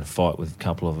 He got in a fight with a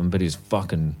couple of them, but he was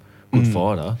fucking good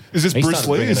fighter. Is this He Bruce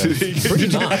started Lee? bringing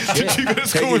pretty much. Did you go to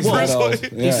school with Well,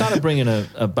 Bruce Lee? He started bringing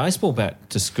a baseball bat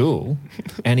to school,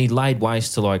 and he laid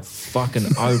waste to like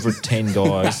fucking over 10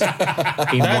 guys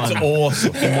in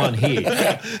one hit.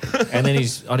 And then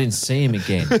I didn't see him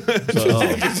again. So,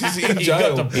 He's in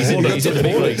jail. He's in the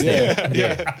big leagues now.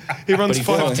 Yeah. He runs But he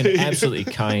 5 fucking absolutely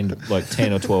caned like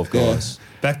 10 or 12 guys.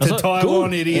 Back to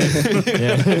Taiwan, idiot.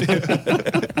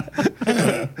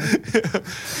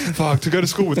 Fuck, to go to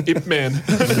school with Ip Man.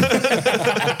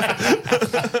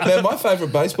 Man, my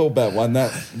favourite baseball bat one,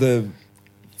 the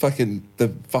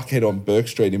fuckhead on Burke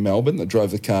Street in Melbourne that drove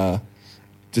the car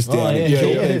just down and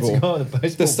killed people.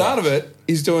 The start of it,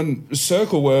 he's doing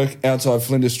circle work outside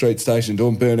Flinders Street Station,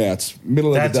 doing burnouts,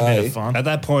 middle of the day. That's a bit of fun. At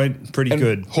that point, pretty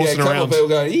good. Horsing a couple around. of people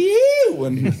going, ew,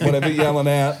 and whatever, yelling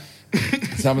out.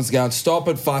 Someone's going, stop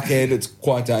it, fuckhead, it's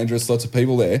quite dangerous, lots of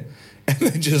people there. And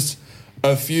then just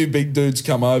a few big dudes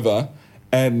come over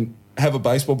and have a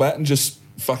baseball bat and just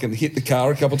fucking hit the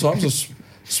car a couple of times or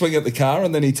swing at the car,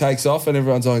 and then he takes off and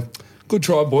everyone's like, good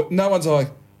try, boy. No one's like,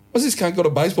 what's this cunt got a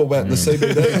baseball bat in the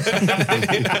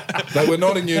CBD? They were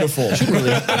not in uniform. Should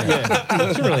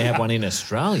really have one in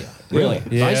Australia. Really?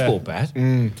 Yeah. Baseball bat.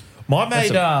 My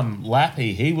mate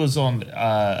Lappy, he was on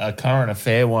a current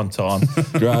affair one time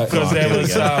Right. because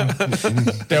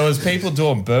there was people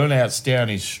doing burnouts down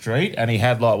his street, and he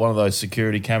had like one of those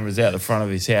security cameras out the front of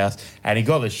his house, and he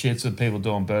got the shits with people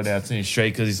doing burnouts in his street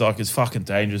because he's like, it's fucking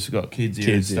dangerous. We've got kids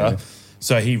here and stuff. Yeah.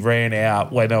 So he ran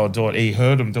out when they were doing. He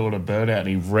heard them doing a burnout, and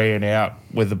he ran out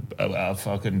with a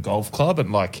fucking golf club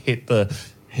and like hit the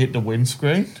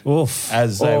windscreen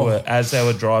as they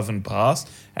were driving past.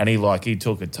 And he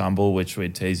took a tumble, which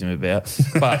we'd tease him about.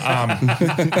 But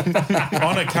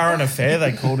on a current affair,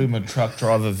 they called him a truck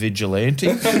driver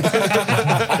vigilante. Fucking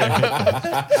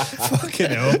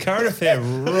hell, current affair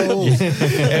rules.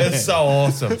 It was so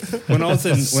awesome.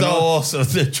 Awesome.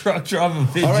 The truck driver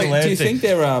vigilante. All right, do you think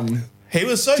they're... He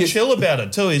was so chill about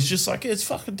it too. He's just like, it's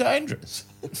fucking dangerous.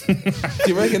 Do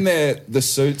you reckon they're the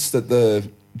suits that the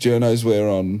journos wear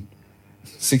on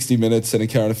 60 Minutes and a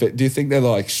current affair? Do you think they're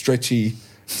like stretchy?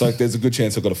 It's like there's a good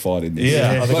chance I've got a fight in this.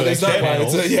 Yeah. Like, there's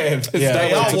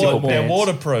no way. They're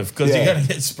waterproof because you're going to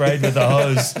get sprayed with a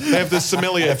hose. They have the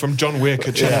sommelier from John Wick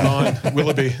at Channel 9,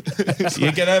 Willoughby.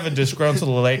 You can have a disgruntled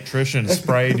electrician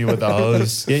spraying you with a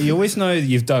hose. Yeah, you always know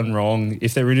you've done wrong.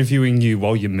 If they're interviewing you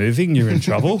while you're moving, you're in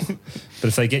trouble. But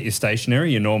if they get you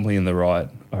stationary, you're normally in the right,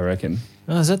 I reckon.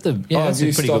 Oh, is that that's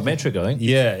a pretty good metric, I think.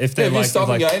 Yeah, if they're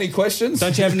any questions?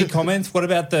 Don't you have any comments? What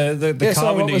about the Yeah, car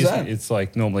so what window? was that? It's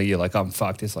like normally you're like, I'm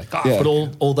fucked. It's like, But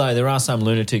although there are some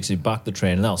lunatics who buck the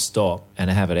trend and they'll stop and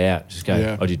have it out, just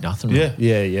go, I did nothing wrong.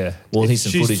 Yeah. Well, here's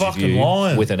some She's footage of fucking you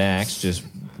lying. with an axe, just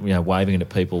waving it at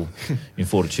people in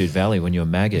Fortitude Valley when you're a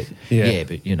maggot. Yeah.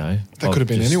 But That could have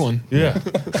been anyone. Yeah.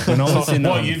 When I was in,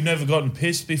 you've never gotten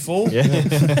pissed before?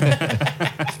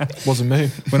 Wasn't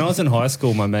me. when I was in high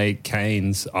school, my mate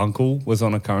Kane's uncle was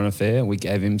on a current affair. We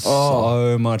gave him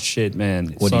so much shit, man.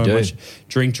 What'd he do? Much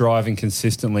drink driving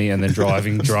consistently and then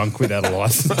driving drunk without a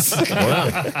license.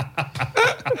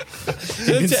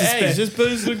 Hey, just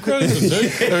boozing and cruising,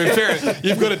 dude. I mean, fair,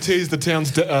 you've got to tease the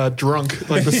town's drunk,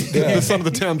 like the son of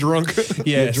the town drunk.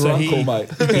 Yeah, so Drunkle, mate.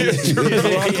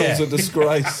 Drunkle's a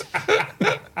disgrace.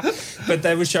 But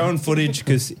they were showing footage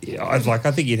because I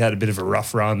think he'd had a bit of a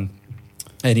rough run,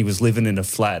 and he was living in a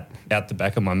flat out the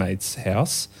back of my mate's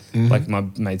house, like my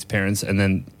mate's parents, and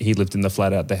then he lived in the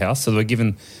flat out the house. So they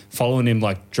were following him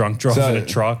like drunk driving a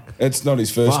truck. It's not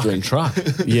his first drink. Truck.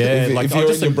 Yeah, if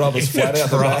you're in your brother's flat out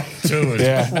the back. Too,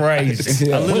 it's crazy.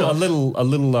 Yeah. A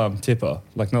little tipper,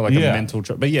 like not like a mental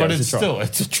truck, but yeah, But it's a truck.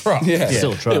 it's a truck. Yeah.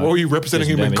 Still a truck. Yeah, what were you representing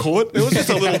Does him in damage. court? It was just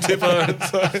a little tipper.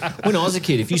 When I was a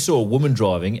kid, if you saw a woman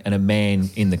driving and a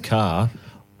man in the car,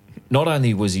 not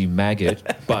only was he maggot,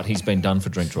 but he's been done for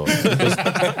drink driving.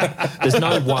 There's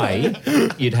no way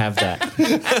you'd have that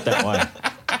way.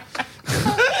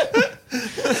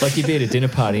 Like you'd be at a dinner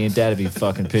party and Dad would be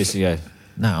fucking pissed. You go,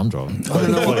 No, I'm driving. I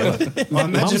don't know what.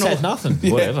 Mum's had nothing.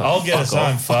 Whatever. I'll get us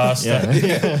home faster.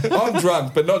 Yeah. I'm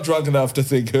drunk, but not drunk enough to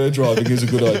think her driving is a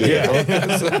good idea.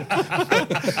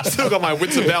 Still got my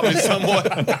wits about me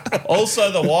somewhat.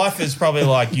 Also, the wife is probably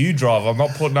like, you drive. I'm not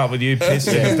putting up with you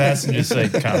pissing in the passenger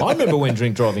seat. Cunt. I remember when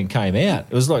drink driving came out.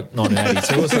 It was like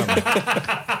 1982 or something.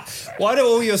 Why do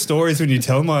all your stories, when you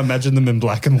tell them, I imagine them in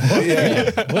black and white? Yeah.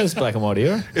 Where's black and white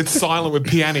era? It's silent with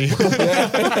piano.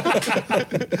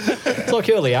 It's like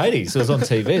early 80s. It was on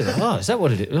TV. It's like, oh, is that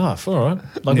what it is? Oh, all right.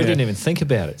 Like, we didn't even think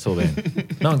about it till then.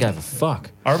 No one gave a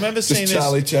fuck. I remember seeing Just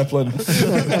Charlie Chaplin.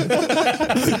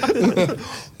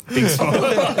 Big smile.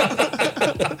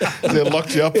 They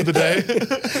locked you up for the day.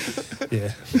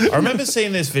 Yeah. I remember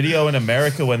seeing this video in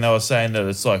America when they were saying that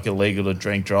it's like illegal to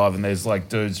drink drive, and there's like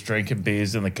dudes drinking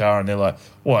beers in the car, and they're like,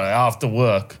 "What, after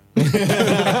work?" Well,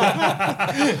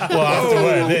 after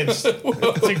work, it's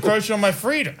encroaching on my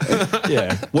freedom.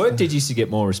 Yeah. Work did used to get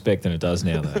more respect than it does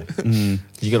now, though.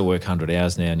 You got to work 100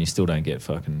 hours now, and you still don't get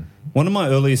fucking. One of my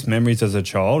earliest memories as a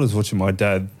child is watching my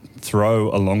dad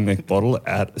throw a long neck bottle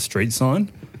at a street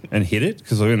sign and hit it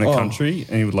because we were in the country,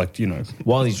 and he would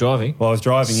while he's driving. While I was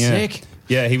driving, Sick.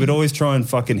 Yeah, he would always try and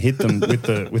fucking hit them with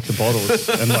the bottles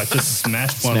and just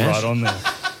smashed one right on there.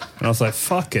 And I was like,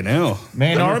 fucking hell.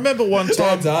 Man, I remember one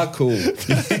time. Dads are cool. Man,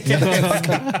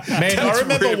 I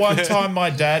remember one time my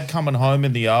dad coming home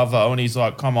in the Arvo, and he's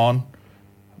like, "Come on."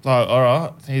 Like, all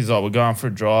right. He's like, "We're going for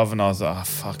a drive." And I was like, "Oh,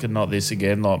 fucking not this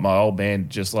again." Like, my old man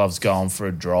just loves going for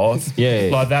a drive. Yeah.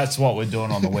 Like, that's what we're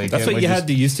doing on the weekend. That's what you had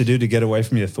to used to do to get away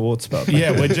from your thoughts, but yeah,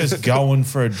 we're just going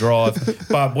for a drive.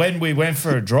 But when we went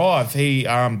for a drive, he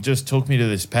just took me to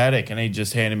this paddock, and he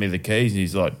just handed me the keys.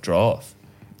 He's like, "Drive."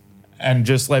 And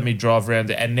just let me drive around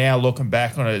it. And now looking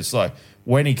back on it, it's like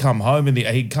when he come home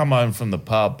he'd come home from the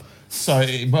pub. So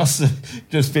he must have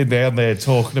just been down there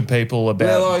talking to people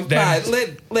about. They're like,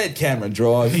 mate, let Cameron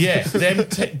drive. Yeah, them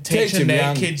teaching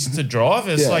their kids to drive.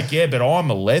 It's like, yeah, but I'm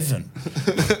 11.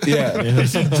 Yeah. He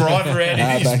should drive around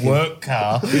in his work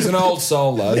car. He's an old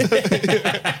soul, though.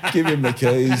 Give him the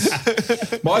keys.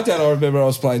 My dad, I remember I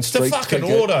was playing street cricket. It's a fucking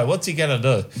auto. What's he going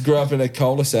to do? Grew up in a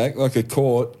cul-de-sac, like a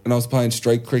court, and I was playing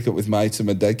street cricket with mates, and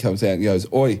my dad comes out and goes,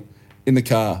 "Oi," in the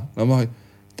car. And I'm like,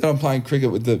 "Dad, I'm playing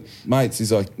cricket with the mates."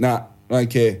 He's like, "Nah, I don't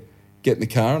care. Get in the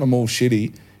car," and I'm all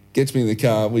shitty. Gets me in the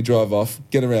car, we drive off,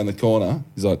 get around the corner.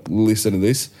 He's like, "Listen to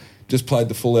this." Just played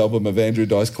the full album of Andrew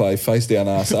Dice Clay, face down,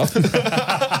 ass up.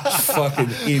 Fucking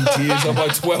in tears. I'm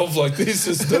like 12, like, this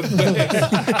is the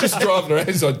best. Just driving around.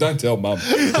 He's like, "Don't tell Mum.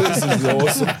 This is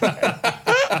awesome."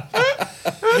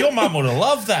 Your mum would have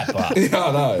loved that, but yeah,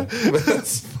 I know.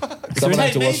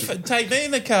 Take me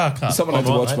in the car. Someone had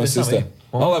to watch my sister.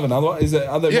 I'll have another one.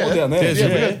 Are there more down there?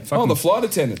 Yeah. The flight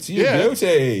attendants. You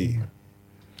beauty.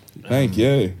 Thank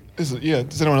you. Does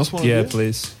anyone else want to? Yeah,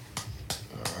 please.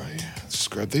 Just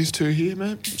grab these two here,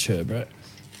 man. Sure, bro.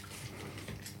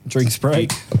 Drinks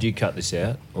break. Do you cut this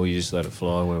out, or you just let it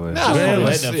fly?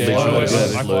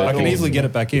 I can easily get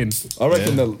it back in. I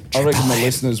reckon the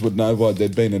listeners would know why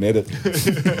there'd been an edit.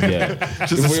 Yeah.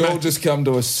 If we all just come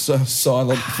to a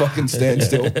silent fucking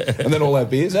standstill, and then all our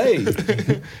beers, hey.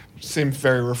 Seem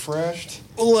very refreshed.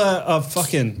 Well,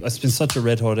 it's been such a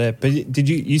red hot app. But did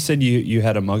you said you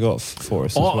had a mug off for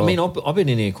us? I mean, I've been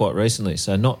in here quite recently,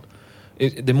 so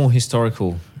they're more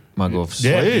historical mug offs.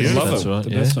 Yeah, that's right.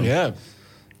 The best one. Yeah.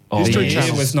 History Channel.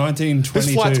 It was 1922.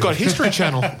 This flight's got History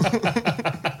Channel.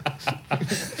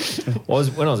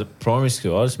 When I was at primary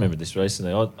school, I just remember this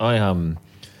recently. I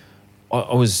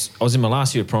was in my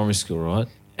last year of primary school, right?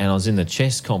 And I was in the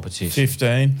chess competition.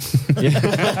 15. Yeah.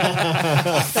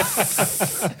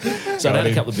 So I had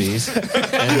a couple of beers.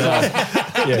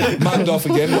 And, mugged off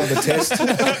again by the test.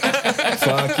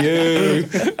 Fuck you.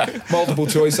 Multiple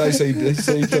choice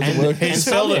ACDC doesn't work. He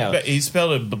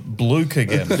spelled it Bluke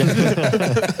again.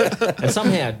 And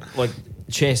somehow, like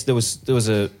chess, there was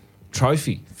a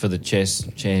trophy for the chess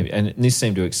champion, and this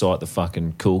seemed to excite the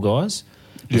fucking cool guys.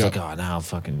 I was like, oh no,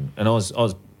 fucking, and I was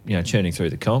churning through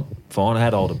the comp. Fine, I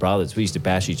had older brothers. We used to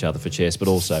bash each other for chess, but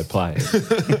also play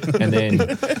it. And then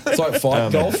it's like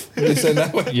fight golf. You said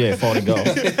that way? Yeah, fighting golf.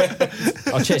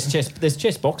 Chess. There's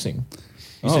chess boxing.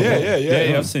 Oh,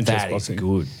 yeah. I've seen chess boxing. That is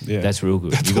good. Yeah. That's real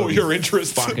good. That's all your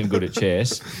interest. Fucking good at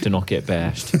chess to not get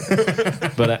bashed.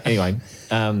 But anyway,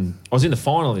 I was in the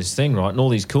final of this thing, right? And all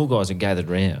these cool guys are gathered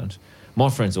round. My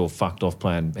friends all fucked off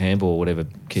playing handball or whatever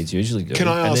kids usually do. Can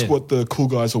I ask what the cool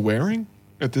guys are wearing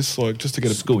at this, like, just to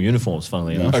get school uniforms,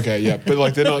 funnily enough. Okay, yeah, but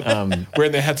like they're not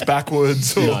wearing their hats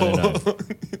backwards. Or... No.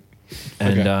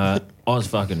 And I was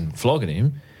fucking flogging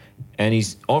him,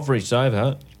 and I've reached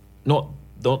over, not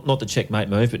not the checkmate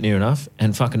move, but near enough,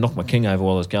 and fucking knocked my king over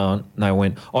while I was going. And they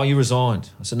went, "Oh, you resigned."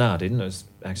 I said, "No, I didn't. It was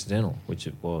accidental," which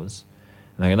it was.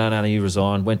 And they go, "No, you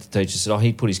resigned." Went to the teacher, said, "Oh,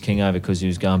 he put his king over because he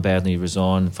was going bad and he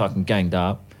resigned." Fucking ganged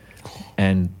up.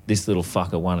 And this little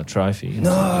fucker won a trophy. And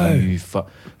I was like,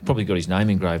 probably got his name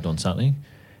engraved on something.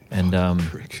 And I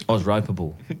was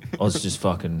ropeable. I was just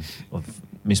fucking... I've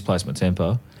misplaced my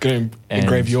temper. Gonna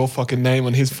engrave your fucking name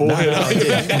on his forehead. No,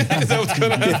 Is that what's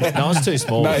going to happen? No, I was too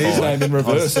small. No, his name in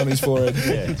reverse on his forehead.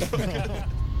 Yeah.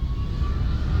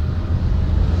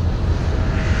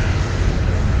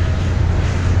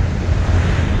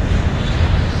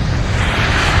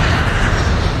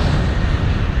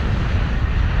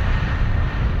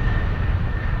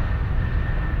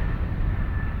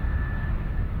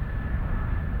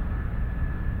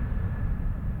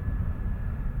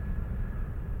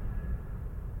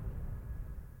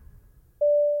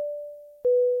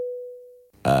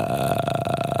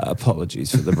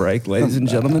 Apologies for the break, ladies and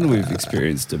gentlemen. We've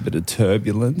experienced a bit of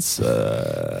turbulence,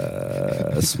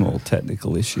 a small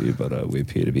technical issue, but we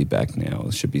appear to be back now.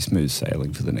 It should be smooth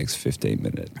sailing for the next 15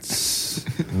 minutes.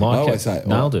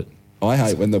 Nailed it. I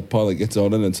hate when the pilot gets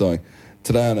on and it's like,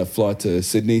 today on a flight to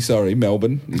Sydney,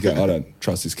 Melbourne. You go, I don't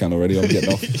trust this cunt already. I'm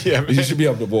getting off. You should be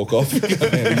able to walk off.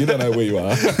 Man, you don't know where you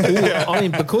are. Well, I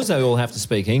mean, because they all have to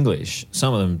speak English,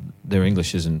 some of them, their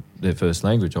English isn't their first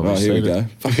language, obviously. Oh, here we go.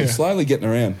 Fucking slowly getting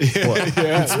around.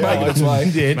 It's making its way.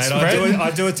 Mate,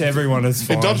 I do it to everyone. It's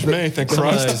fine. It dodged me, thank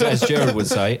Christ. Those, as Jared would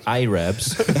say,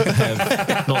 Arabs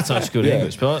have not such good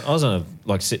English. But I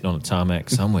was sitting on a tarmac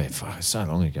somewhere so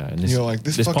long ago. And you're like,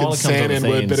 this fucking sand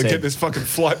N-word better get this fucking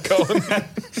flight going.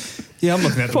 Yeah, I'm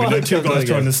looking at the window. Two guys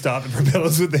trying to start the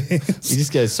propellers with their hands. You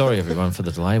just go, "Sorry, everyone, for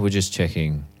the delay. We're just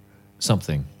checking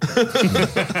something." What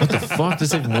the fuck?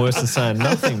 That's even worse than saying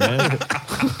nothing, man.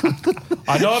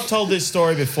 I know I've told this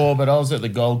story before, but I was at the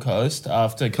Gold Coast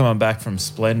after coming back from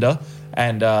Splendor,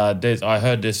 and I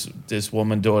heard this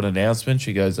woman do an announcement.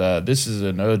 She goes, "This is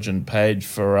an urgent page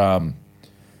for and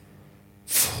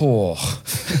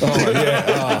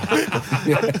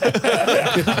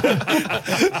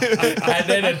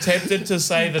then attempted to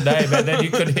say the name, and then you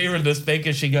could hear in the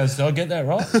speaker, she goes, "Did I get that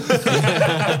right?"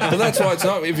 But that's right. It's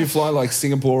not if you fly like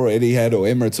Singapore or Etihad or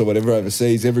Emirates or whatever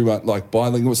overseas, everyone like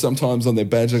bilingual. Sometimes on their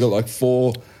badge, they've got like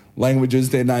 4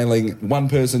 languages. They're nailing, one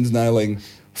person's nailing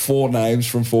 4 names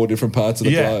from 4 different parts of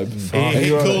the globe. In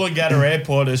Coolangatta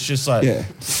Airport, it's just like... Yeah.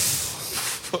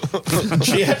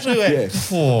 She actually went,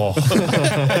 You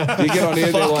get on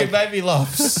here, fucking like, made me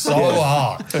laugh so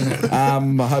hard.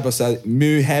 I hope I say it.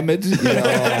 Muhammad.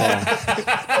 Yeah,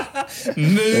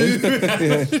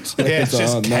 it's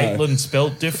just Caitlin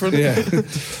spelt different. Yeah.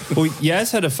 Well,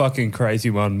 Yaz had a fucking crazy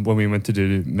one when we went to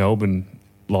do Melbourne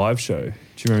live show. Do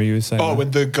you remember you were saying that?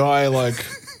 When the guy, like...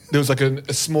 There was like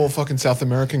a small fucking South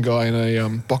American guy in a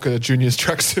Boca Juniors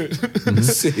tracksuit.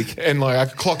 Sick. And like I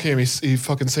could clock him, he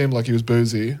fucking seemed like he was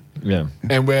boozy. Yeah.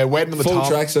 And we're waiting on the full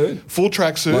tracksuit. Full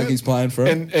tracksuit. Like he's playing for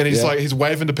him. And he's like, he's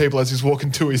waving to people as he's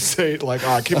walking to his seat, like,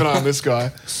 all right, keep an eye on this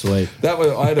guy. Sweet. That was,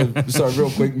 I had a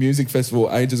real quick music festival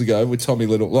ages ago with Tommy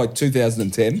Little, like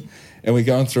 2010, and we're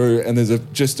going through and there's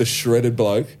just a shredded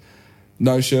bloke,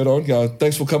 no shirt on, going,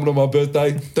 "Thanks for coming to my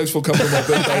birthday. Thanks for coming to my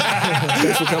birthday.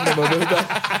 Thanks for coming to my birthday."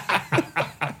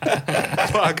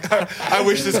 Fuck, I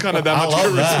wish this kind of that I much love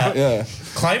charisma. that. Yeah.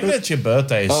 Claiming it's your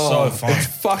birthday is so fun. It's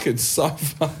fucking so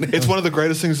funny. It's one of the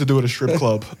greatest things to do at a strip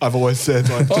club. I've always said,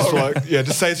 like,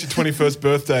 just say it's your 21st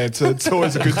birthday. It's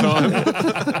always a good time.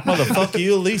 Motherfucker,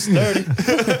 you at least 30.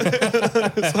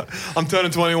 I'm turning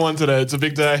 21 today. It's a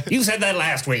big day. You said that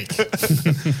last week.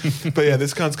 But yeah,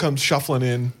 this cunt comes shuffling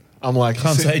in. I'm like,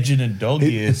 Cunt's aging in dog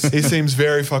years. He seems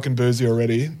very fucking boozy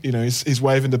already. You know, he's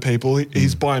waving to people.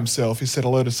 He's by himself. He said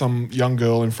hello to some young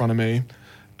girl in front of me.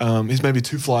 He's maybe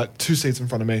 2 seats in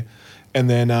front of me. And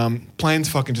then plane's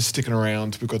fucking just sticking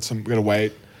around. We got to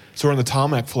wait. So we're on the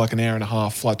tarmac for like an hour and a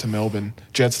half, flight to Melbourne.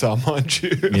 Jetstar, mind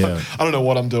you. Yeah. I don't know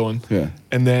what I'm doing. Yeah.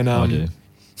 And then I do.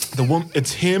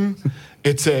 it's him,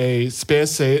 it's a spare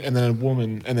seat, and then a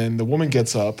woman. And then the woman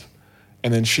gets up,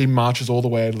 and then she marches all the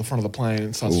way to the front of the plane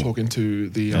and starts talking to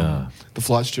the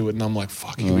flight steward. And I'm like,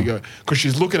 fuck, here we go. Because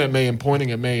she's looking at me and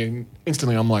pointing at me, and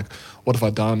instantly I'm like, what have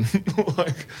I done?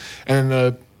 And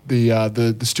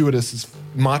the stewardess is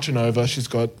marching over. She's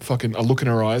got fucking a look in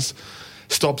her eyes.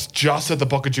 stops just at the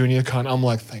Boca Junior cunt. I'm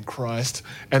like, thank Christ.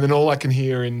 And then all I can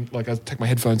hear I take my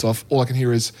headphones off, all I can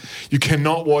hear is, you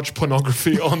cannot watch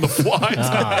pornography on the flight.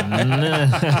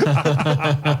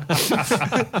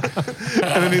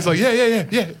 And then he's like,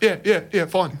 yeah,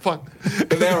 fine.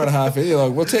 An hour and a half in, you're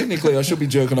like, well, technically I should be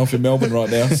jerking off in Melbourne right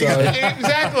now. So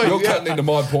exactly. You're cutting into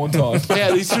my porn time.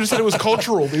 Yeah, he should have said it was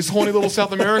cultural. These horny little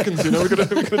South Americans, we could have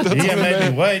done something You made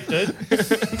there. me wait, dude.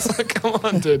 It's like, come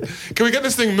on, dude. Can we get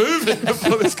this thing moving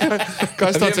before this guy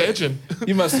starts edging?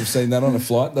 You must have seen that on a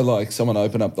flight. They're like, someone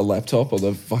open up the laptop or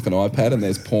the fucking iPad and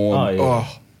there's porn. Oh, yeah.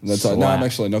 And that's like, no, I'm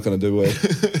actually not going to do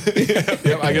it.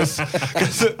 Yeah, I guess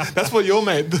that's what your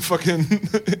mate, the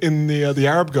fucking in the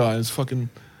Arab guy is fucking,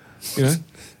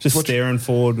 just staring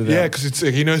forward without. Yeah, because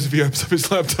he knows if he opens up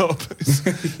his laptop,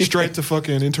 it's straight to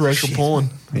fucking interracial porn.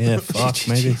 Yeah, fuck,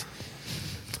 maybe.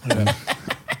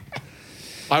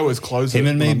 I always close it. Him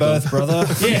and me both, brother.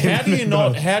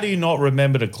 Yeah, how do you not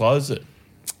remember to close it?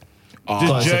 Just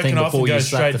Close the jerking thing off before and go you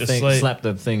slap straight the to thing, sleep. slap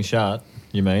the thing shut.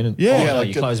 You mean? Yeah,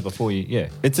 you close it before you. Yeah,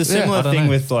 It's a similar I don't thing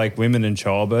know. with like women in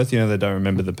childbirth. You know, they don't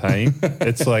remember the pain.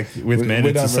 It's like with men,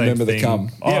 we it's the don't same remember the thing. cum.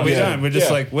 Yeah, we don't. We're just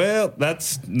Yeah. like, well,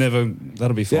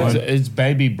 that'll be fine. It's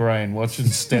baby brain watching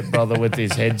Step Brother with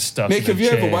his head stuck. Nick, in have a you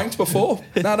chair. ever wanked before?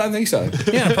 No, I don't think so.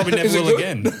 Yeah, I probably never Is it will good?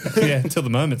 again. Yeah, until the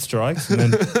moment strikes,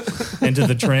 and then enter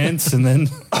the trance, and then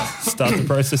start the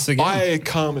process again. I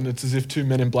come and it's as if two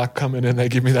men in black come in and they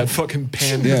give me that fucking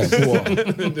pen. Yeah.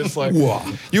 And just like,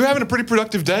 you were having a pretty productive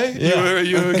day. Yeah.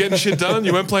 You were getting shit done.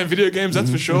 You weren't playing video games,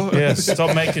 that's for sure. Yeah,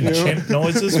 stop making chimp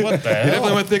noises. What the You hell?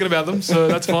 definitely weren't thinking about them, so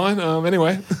that's fine.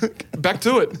 Anyway, back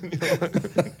to it. And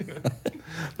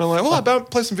I'm like, well, I about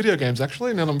play some video games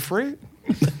actually, now that I'm free.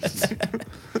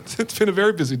 It's been a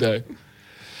very busy day.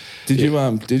 Did you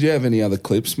have any other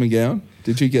clips, McGowan?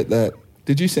 Did you get that?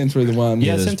 Did you send through the one?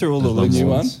 Yeah, I sent through all the new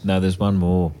one. No, there's one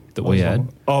more that we had.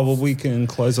 Oh well, we can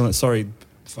close on it. Sorry,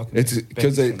 It's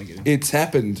because it's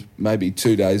happened maybe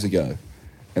 2 days ago,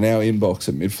 and our inbox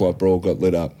at Mid-Flight Brawl got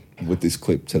lit up with this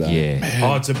clip today. Yeah.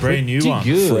 Oh, it's a brand new one.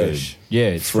 Good. Fresh. Yeah,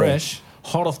 it's fresh.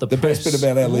 Hot off the The press. best bit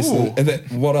about our listeners,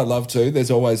 and what I love too, there's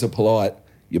always a polite,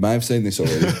 you may have seen this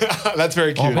already. That's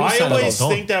very cute. I say that always all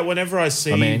the time. think that whenever I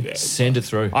see, I mean, send it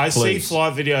through. I see please.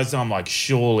 flight videos and I'm like,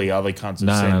 surely other cunts have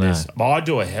No, seen no, no. this. But I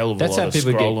do a hell of a That's lot how of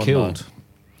people scrolling, get killed. though.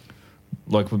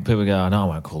 Like when people go, no, I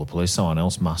won't call the police. Someone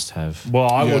else must have. Well,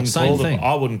 I wouldn't Same call thing.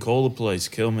 I wouldn't call the police.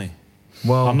 Kill me.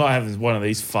 Well, I'm not having one of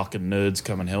these fucking nerds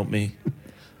come and help me.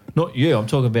 not you. I'm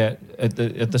talking about at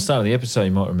the start of the episode.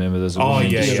 You might remember there's a woman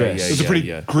in distress. It's a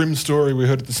pretty grim story we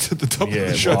heard at the top of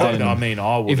the show. Well, I mean,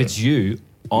 I would. If it's you,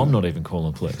 I'm not even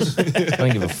calling the police. I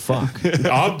don't give a fuck.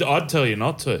 I'd tell you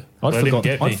not to.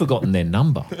 I'd forgotten their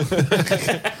number.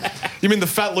 You mean the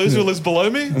fat loser who lives below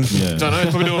me? Yeah. Don't know.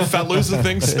 Probably doing fat loser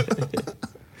things.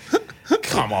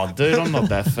 Come on, dude. I'm not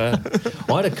that fat.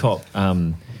 I had a cop.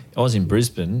 I was in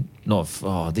Brisbane,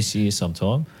 this year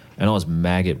sometime, and I was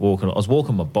maggot walking. I was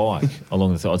walking my bike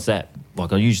along the.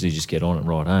 I usually just get on it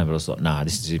right home, but I was like, nah,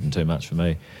 this is even too much for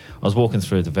me. I was walking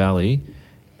through the valley,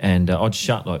 and I'd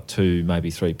shut like 2,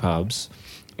 maybe 3 pubs,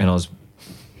 and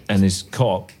this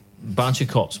bunch of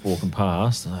cops walking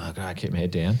past. And I kept my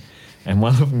head down, and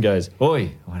one of them goes,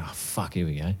 "Oi!" I went, "Oh fuck, here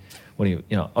we go." What do you?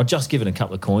 I'd just given a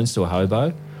couple of coins to a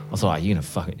hobo. I thought, you're going to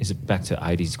fucking... Is it back to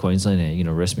 80s Queensland now? You're going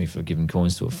to arrest me for giving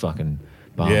coins to a fucking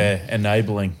bum? Yeah,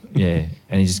 enabling. Yeah.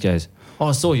 And he just goes,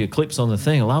 I saw your clips on the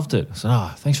thing. I loved it. I said,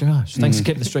 thanks very much. Thanks for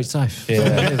keeping the street safe.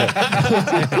 Yeah.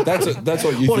 That's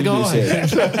what you What a think you guy.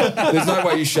 said. There's no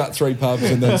way you shut 3 pubs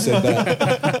and then said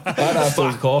that.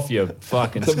 Fuck off, you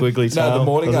fucking squiggly tail. No, the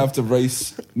morning after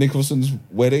Reece Nicholson's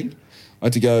wedding, I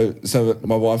had to go... So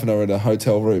my wife and I were in a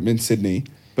hotel room in Sydney,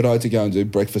 but I had to go and do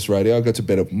breakfast radio. I got to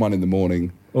bed at 1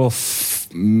 a.m.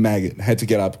 Maggot. Had to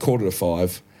get up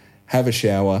 4:45, have a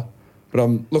shower. But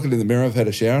I'm looking in the mirror, I've had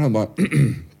a shower, and I'm like,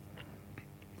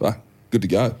 fuck, good to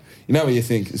go. You know where you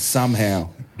think somehow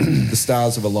the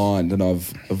stars have aligned and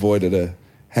I've avoided a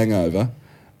hangover.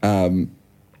 I've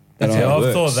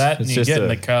thought of that, and It's you just get in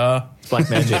the car. Black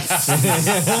magic.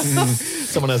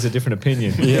 Someone has a different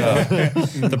opinion. Yeah.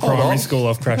 The primary school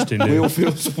I've crashed into. Wheel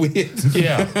feels weird.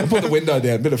 Yeah. I put the window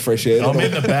down, bit of fresh air. I'm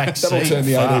in the back That'll seat. turn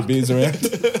the Fuck. 18 beers around.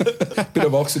 Bit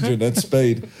of oxygen at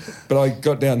speed. But I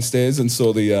got downstairs and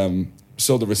saw the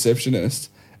receptionist,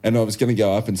 and I was going to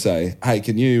go up and say, "Hey,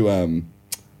 can you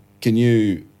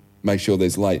make sure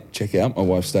there's late checkout? My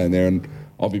wife's staying there, and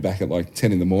I'll be back at like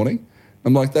 10 in the morning."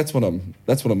 I'm like, "That's what I'm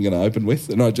going to open with,"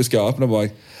 and I just go up and I'm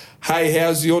like, "Hey,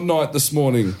 how's your night this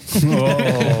morning?"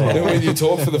 And when you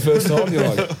talk for the first time, you're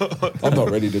like, "I'm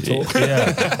not ready to talk."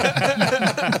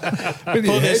 Yeah. Put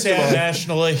this out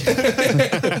nationally.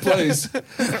 Please,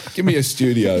 give me a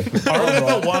studio. I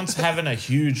remember once having a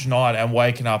huge night and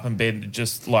waking up and being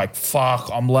just like, fuck,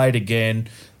 I'm late again.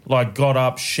 Like, got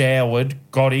up, showered,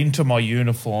 got into my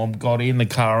uniform, got in the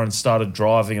car and started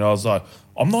driving. And I was like,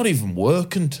 I'm not even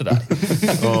working today.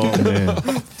 Oh, man.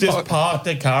 Just parked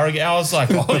the car again. I was like,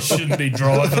 I shouldn't be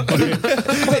driving.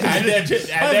 and then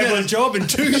had a job in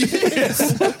 2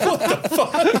 years. What the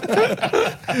fuck?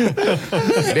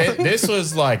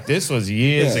 This was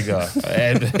years ago.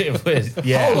 And it was,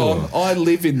 yeah. Hold on, I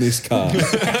live in this car.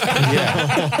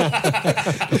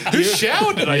 Who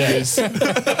showered did I use?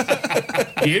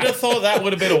 You'd have thought that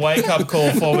would have been a wake-up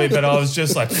call for me, but I was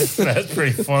just like, that's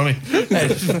pretty funny.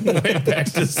 And went back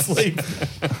to sleep.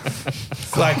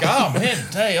 It's like, oh, man,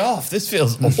 day off. This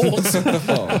feels awesome.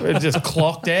 We're just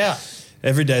clocked out.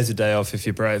 Every day's a day off if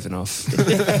you're brave enough.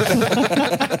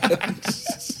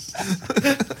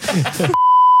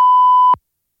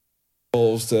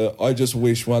 I just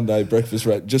wish one day breakfast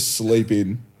rat just sleep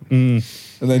in and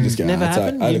then just go. Never "Ah, it's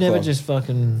happened. 8 You never o'clock." just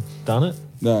fucking done it.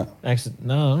 No.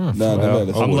 No.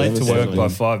 No, I'm late to work by by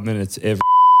 5 minutes every.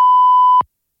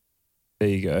 There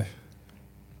you go.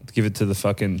 Give it to the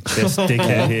fucking chess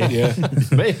dickhead here.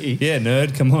 Yeah. Me? Yeah,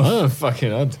 nerd, come on. Oh,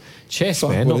 fucking chess,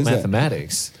 man, what not is that?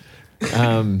 mathematics. What's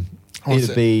It'd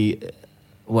it? be,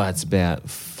 well, it's about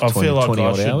I feel like 20 I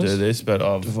odd should hours. do this, but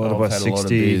I've Divided by had a lot of 60.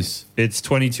 beers. It's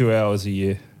 22 hours a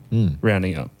year,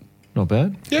 rounding up. Not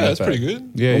bad. Yeah, Not that's bad. pretty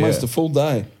good. Yeah, Almost yeah. a full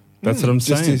day. That's what I'm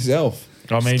Just saying. yourself.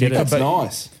 I mean, get it. That's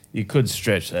nice. you could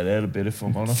stretch that out a bit if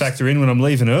I'm honest. Factor in when I'm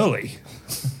leaving early.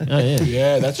 Oh, yeah.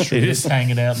 Yeah, that's true. You're just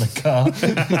hanging out in the car.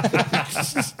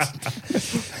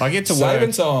 I get to Saving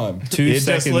work time. 2 You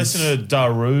seconds. just listen to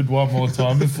Darude one more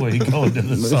time before you go into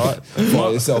the site.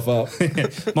 Fire yourself up.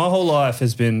 My whole life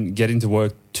has been getting to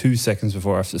work 2 seconds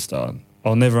before I have to start.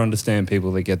 I'll never understand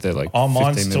people that get there like Oh, 15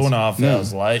 mine's minutes. 2.5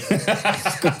 hours late.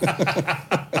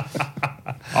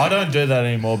 I don't do that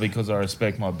anymore because I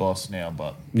respect my boss now,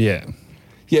 but Yeah.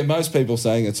 Yeah, most people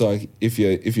saying it's like if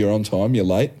you're on time, you're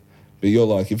late. But you're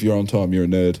like, if you're on time, you're a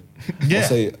nerd.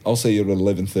 Yeah. I'll see you at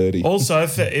 11:30. also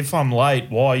if I'm late,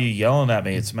 why are you yelling at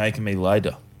me? It's making me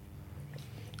later.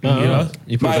 You know?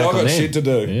 You put Mate, it I back on got them. shit to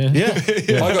do.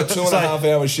 Yeah. I got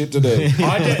 2.5 hours shit to do.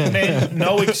 I didn't, man,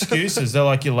 no excuses. They're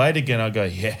like, you're late again. I go,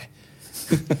 yeah.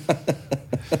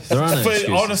 There are no excuses.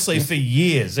 Honestly, for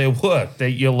years, it worked.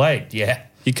 That you're late, yeah.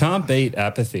 You can't beat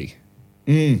apathy.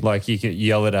 Like you can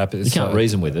yell at apathy. You can't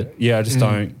reason with it. Yeah, I just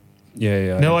don't.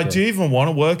 Yeah. Now, I like, don't do you even want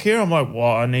to work here? I'm like,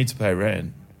 well, I need to pay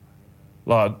rent.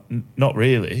 Like, not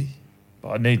really. But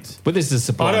I need to. But this is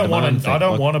supply I don't and demand want to. thing. I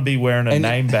don't Like, want to be wearing a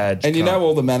name badge. And you cunt. know,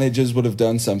 all the managers would have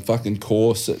done some fucking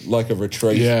course at like a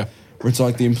retreat. Yeah. Where it's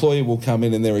like the employee will come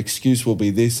in and their excuse will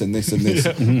be this and this and this.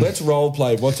 Let's role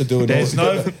play what to do. In There's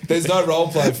order. no- There's no role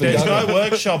play for There's Gunner. no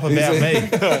workshop about me.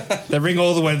 They ring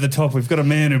all the way to the top. We've got a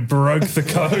man who broke the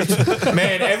code.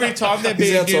 Man, every time there'd He's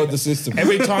be a outside new, the system.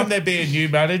 every time there'd be a new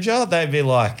manager, they'd be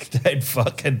like,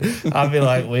 I'd be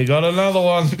like, we got another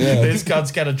one. Yeah. This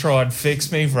cunt's gonna try and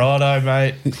fix me, righto,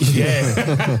 mate.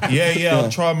 Yeah,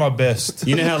 I'll try my best.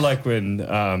 You know how like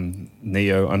when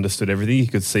Neo understood everything, he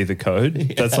could see the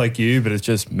code? That's like you, but it's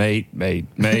just mate.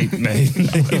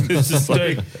 It's just like,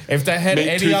 Dude, if they had Meat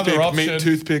any other toothpick, option, meat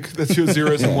toothpick. That's your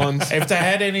zeros and ones. if they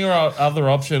had any other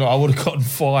option, I would have gotten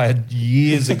fired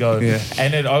years ago. Yeah.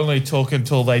 And it only took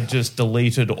until they just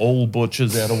deleted all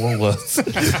butchers out of Woolworths.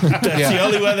 That's the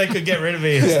only way they could get rid of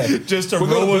me. Is just to We're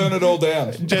going to burn ruin, it all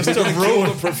down. just We're to gonna kill ruin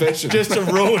the profession. just to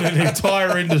ruin an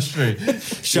entire industry.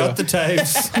 shut the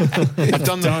tapes. I've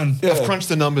done Done. I've crunched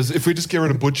the numbers. If we just get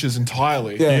rid of butchers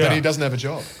entirely, Yeah. then he doesn't have a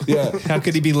job. Yeah. How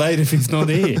could he be late if he's not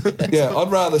here? Yeah, I'd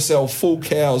rather sell full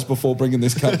cows before bringing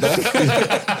this cunt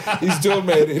back. He's doing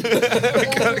me in.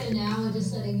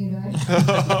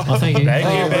 Oh, thank you. Thank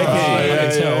you, Oh, Becky. I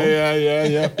can tell.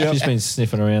 Yeah. She's been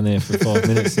sniffing around there for 5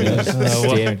 minutes now,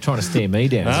 trying to stare me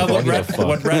down. Ah, So I what give a rat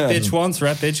fuck. bitch wants,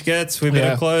 rat bitch gets. We better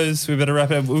Yeah. close. We better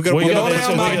wrap it up. We've got We We're got not this our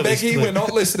one, we mate, got this Becky. clip. We're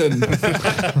not listening.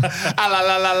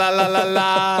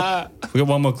 we got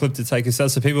one more clip to take us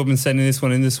out. So people have been sending this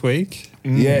one in this week.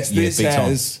 Yes, Yeah, this big time.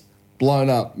 has blown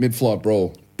up mid-flight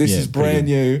brawl. This Yeah, is brand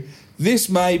new. This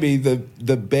may be the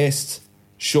best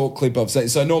short clip I've seen.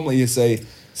 So normally you see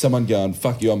someone going,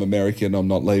 fuck you, I'm American, I'm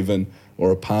not leaving,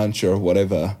 or a punch or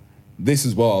whatever. This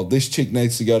is wild. This chick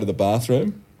needs to go to the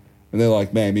bathroom. And they're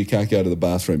like, ma'am, you can't go to the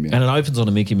bathroom yet. And it opens on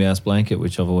a Mickey Mouse blanket,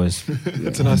 which I've always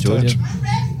That's a nice enjoyed. touch.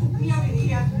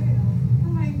 Yeah.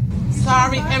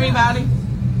 Sorry, everybody.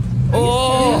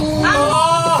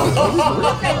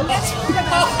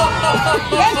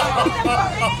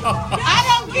 I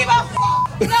don't give a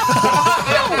fuck. No, fuck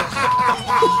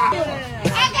you.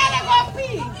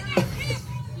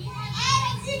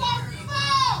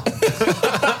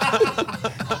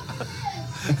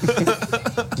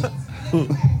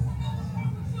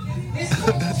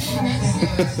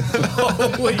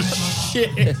 Holy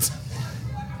shit.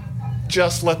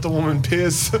 Just let the woman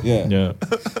piss. Yeah.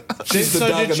 She's the So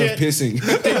Duggan did of pissing.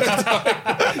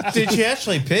 Did she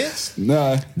actually piss?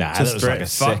 No. Nah, Just that was like a fucking-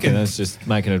 second. That's just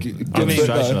making a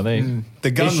demonstration, I think.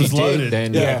 The gun If she was did, loaded.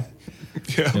 then, Yeah.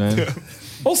 you know.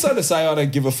 Also to say I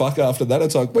don't give a fuck after that,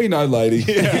 it's like, we know, lady.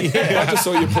 I just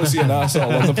saw your pussy and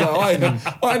arsehole on the plane.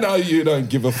 I know you don't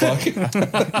give a fuck.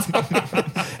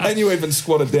 And you even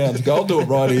squatted down to go, I'll do it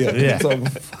right here. Yeah. It's like,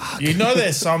 You know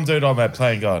there's some dude on that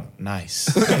plane going, nice.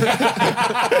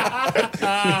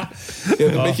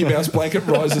 the Mickey Mouse blanket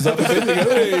rises up a bit. You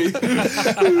go,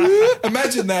 hey.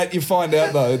 Imagine that. You find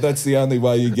out, though, that's the only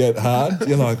way you get hard.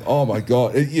 You're like, oh, my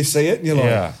God. You see it and you're like,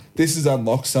 Yeah. this has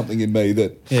unlocked something in me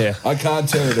that I can't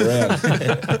turn it around.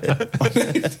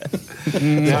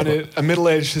 I need a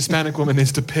middle-aged Hispanic woman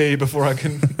needs to pee before I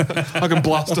can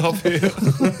blast off here.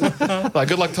 Like,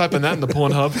 good luck typing that in the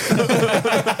Pornhub.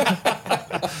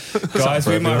 Guys,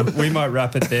 we might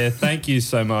wrap it there. Thank you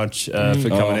so much for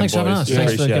coming in, Thanks for having boys. us.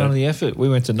 Thanks for Appreciate going it. to the effort. We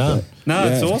went to none. No,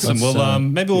 it's Yeah. awesome. That's, Well,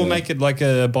 maybe we'll make it like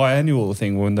a biannual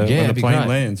thing when the it'd be plane great.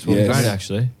 lands. It'd be Yes. great,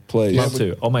 actually. Please. Love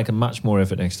to. I'll make a much more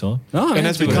effort next time. Oh, And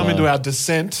as we come it. into our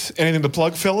descent, anything to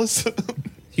plug, fellas?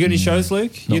 You got any shows,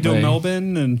 Luke? You're doing me.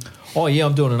 Melbourne and Oh, yeah,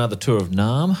 I'm doing another tour of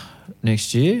Nam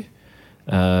next year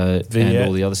and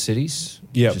all the other cities.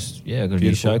 Yep. I've got a Beautiful.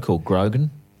 new show called Grogan.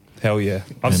 hell yeah.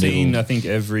 I've And seen, it'll- I think,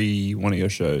 every one of your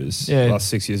shows Yeah. last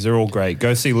 6 years. They're all great.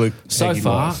 Go see Luke. So Peggy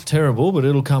far, live. terrible, but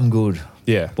it'll come good.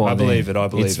 Yeah, by I believe then. it. I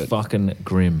believe it's it. fucking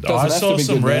grim. I saw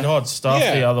some red hot stuff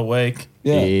Yeah. the other week.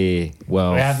 Yeah.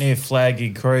 Well, Out near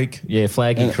Flaggy Creek. yeah,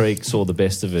 Flaggy Creek saw the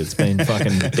best of it. It's been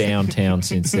fucking downtown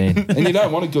since then. And you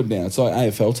don't want it good now. It's like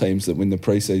AFL teams that win the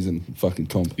preseason fucking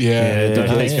comp. Yeah. Don't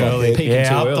peak early. Peaking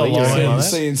too up the early. you line. see like that?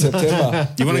 See you in September.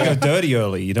 You want to go dirty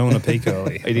early. You don't want to peak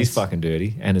early. It is fucking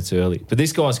dirty and it's early. But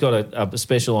this guy's got a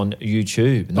special on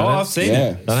YouTube. Oh, I've seen Yeah.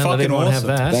 it. They don't let Fucking everyone awesome.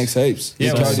 have that. Thanks heaps.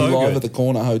 Yeah, It's it was Cody so live good. at the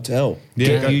Corner Hotel.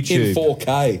 Get go- In YouTube.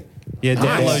 4K. Yeah,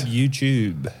 Nice. download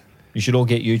YouTube. You should all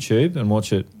get YouTube and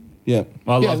watch it. Yeah.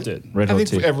 I loved it. Red I Hot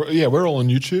think Tip. we're all on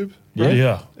YouTube.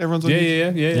 Yeah. Everyone's on Yeah,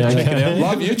 YouTube. yeah. Check it out.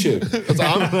 Love YouTube.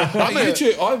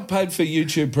 I've paid for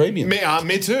YouTube Premium.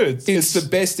 Me too. It's the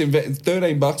best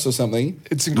 $13 or something.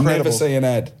 It's incredible. Never see an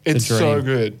ad. It's The so dream.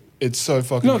 good. It's so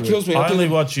fucking No, it good. kills me. I only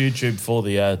watch YouTube for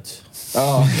the ads.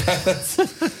 Oh,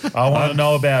 I want to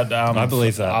know about. I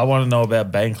believe that. I want to know about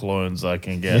bank loans I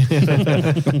can get.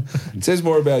 it says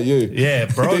more about you. Yeah,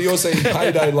 bro. You're seeing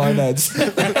payday loan ads.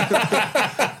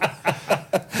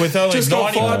 With only Just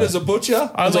got 90, fired as a butcher.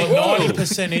 only Whoa.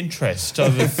 90% interest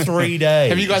over 3 days.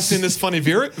 Have you guys seen this funny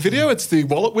video? It's the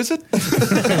wallet wizard.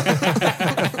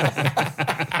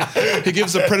 He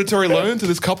gives a predatory loan to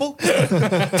this couple.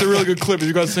 It's a really good clip. Have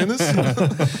you guys seen this?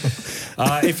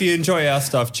 If you enjoy our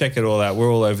stuff, check it all out.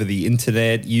 We're all over the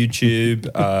internet, YouTube,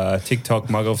 TikTok,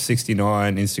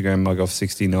 MugOff69, Instagram,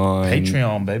 MugOff69.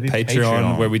 Patreon, baby.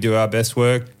 Patreon, where we do our best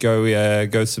work.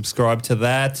 Go subscribe to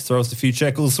that. Throw us a few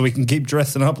shekels so we can keep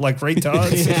dressing up like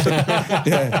retards.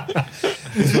 Yeah.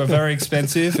 We're very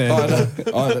expensive.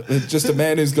 And Just a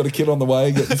man who's got a kid on the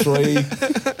way getting 3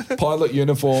 pilot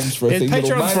uniforms for a Yeah, thing that'll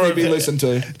Patreon mainly for be a- listened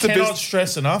to. Cannot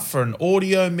stress enough for an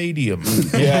audio medium.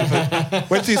 Yeah.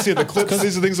 Wait till you see the clips.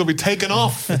 These are things that'll be taken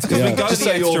off. we go Just the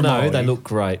so you all extra know, mile. they look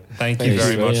great. Thank you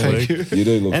very much, Thank Luke. You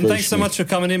do look And very thanks so smooth. much for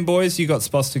coming in, boys. You got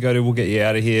spots to go to. We'll get you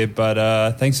out of here.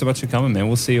 But thanks so much for coming, man.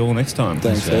 We'll see you all next time.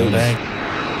 Thanks, Steve.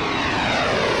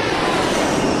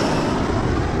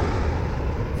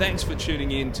 Thanks for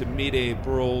tuning in to Mid-Air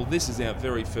Brawl. This is our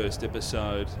very first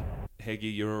episode.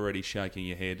 Heggy, you're already shaking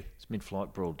your head. It's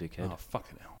mid-flight brawl, dickhead. Oh,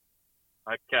 fucking hell.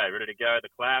 Okay, ready to go. The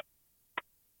clap.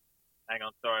 Hang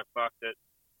on, sorry, I fucked it.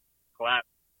 Clap.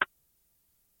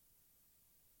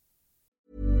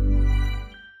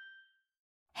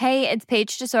 Hey, it's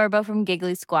Paige DeSorbo from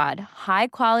Giggly Squad. High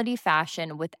quality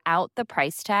fashion without the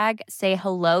price tag. Say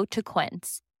hello to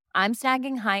Quince. I'm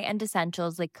snagging high-end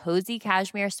essentials like cozy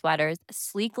cashmere sweaters,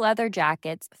 sleek leather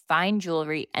jackets, fine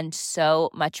jewelry, and so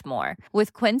much more.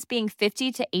 With Quince being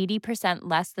 50 to 80%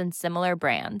 less than similar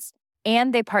brands.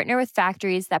 And they partner with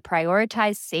factories that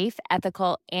prioritize safe,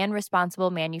 ethical, and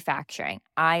responsible manufacturing.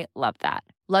 I love that.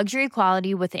 Luxury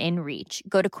quality within reach.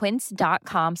 Go to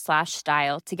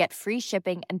quince.com/style to get free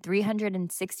shipping and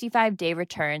 365-day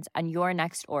returns on your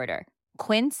next order.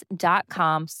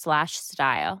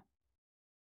 Quince.com/style.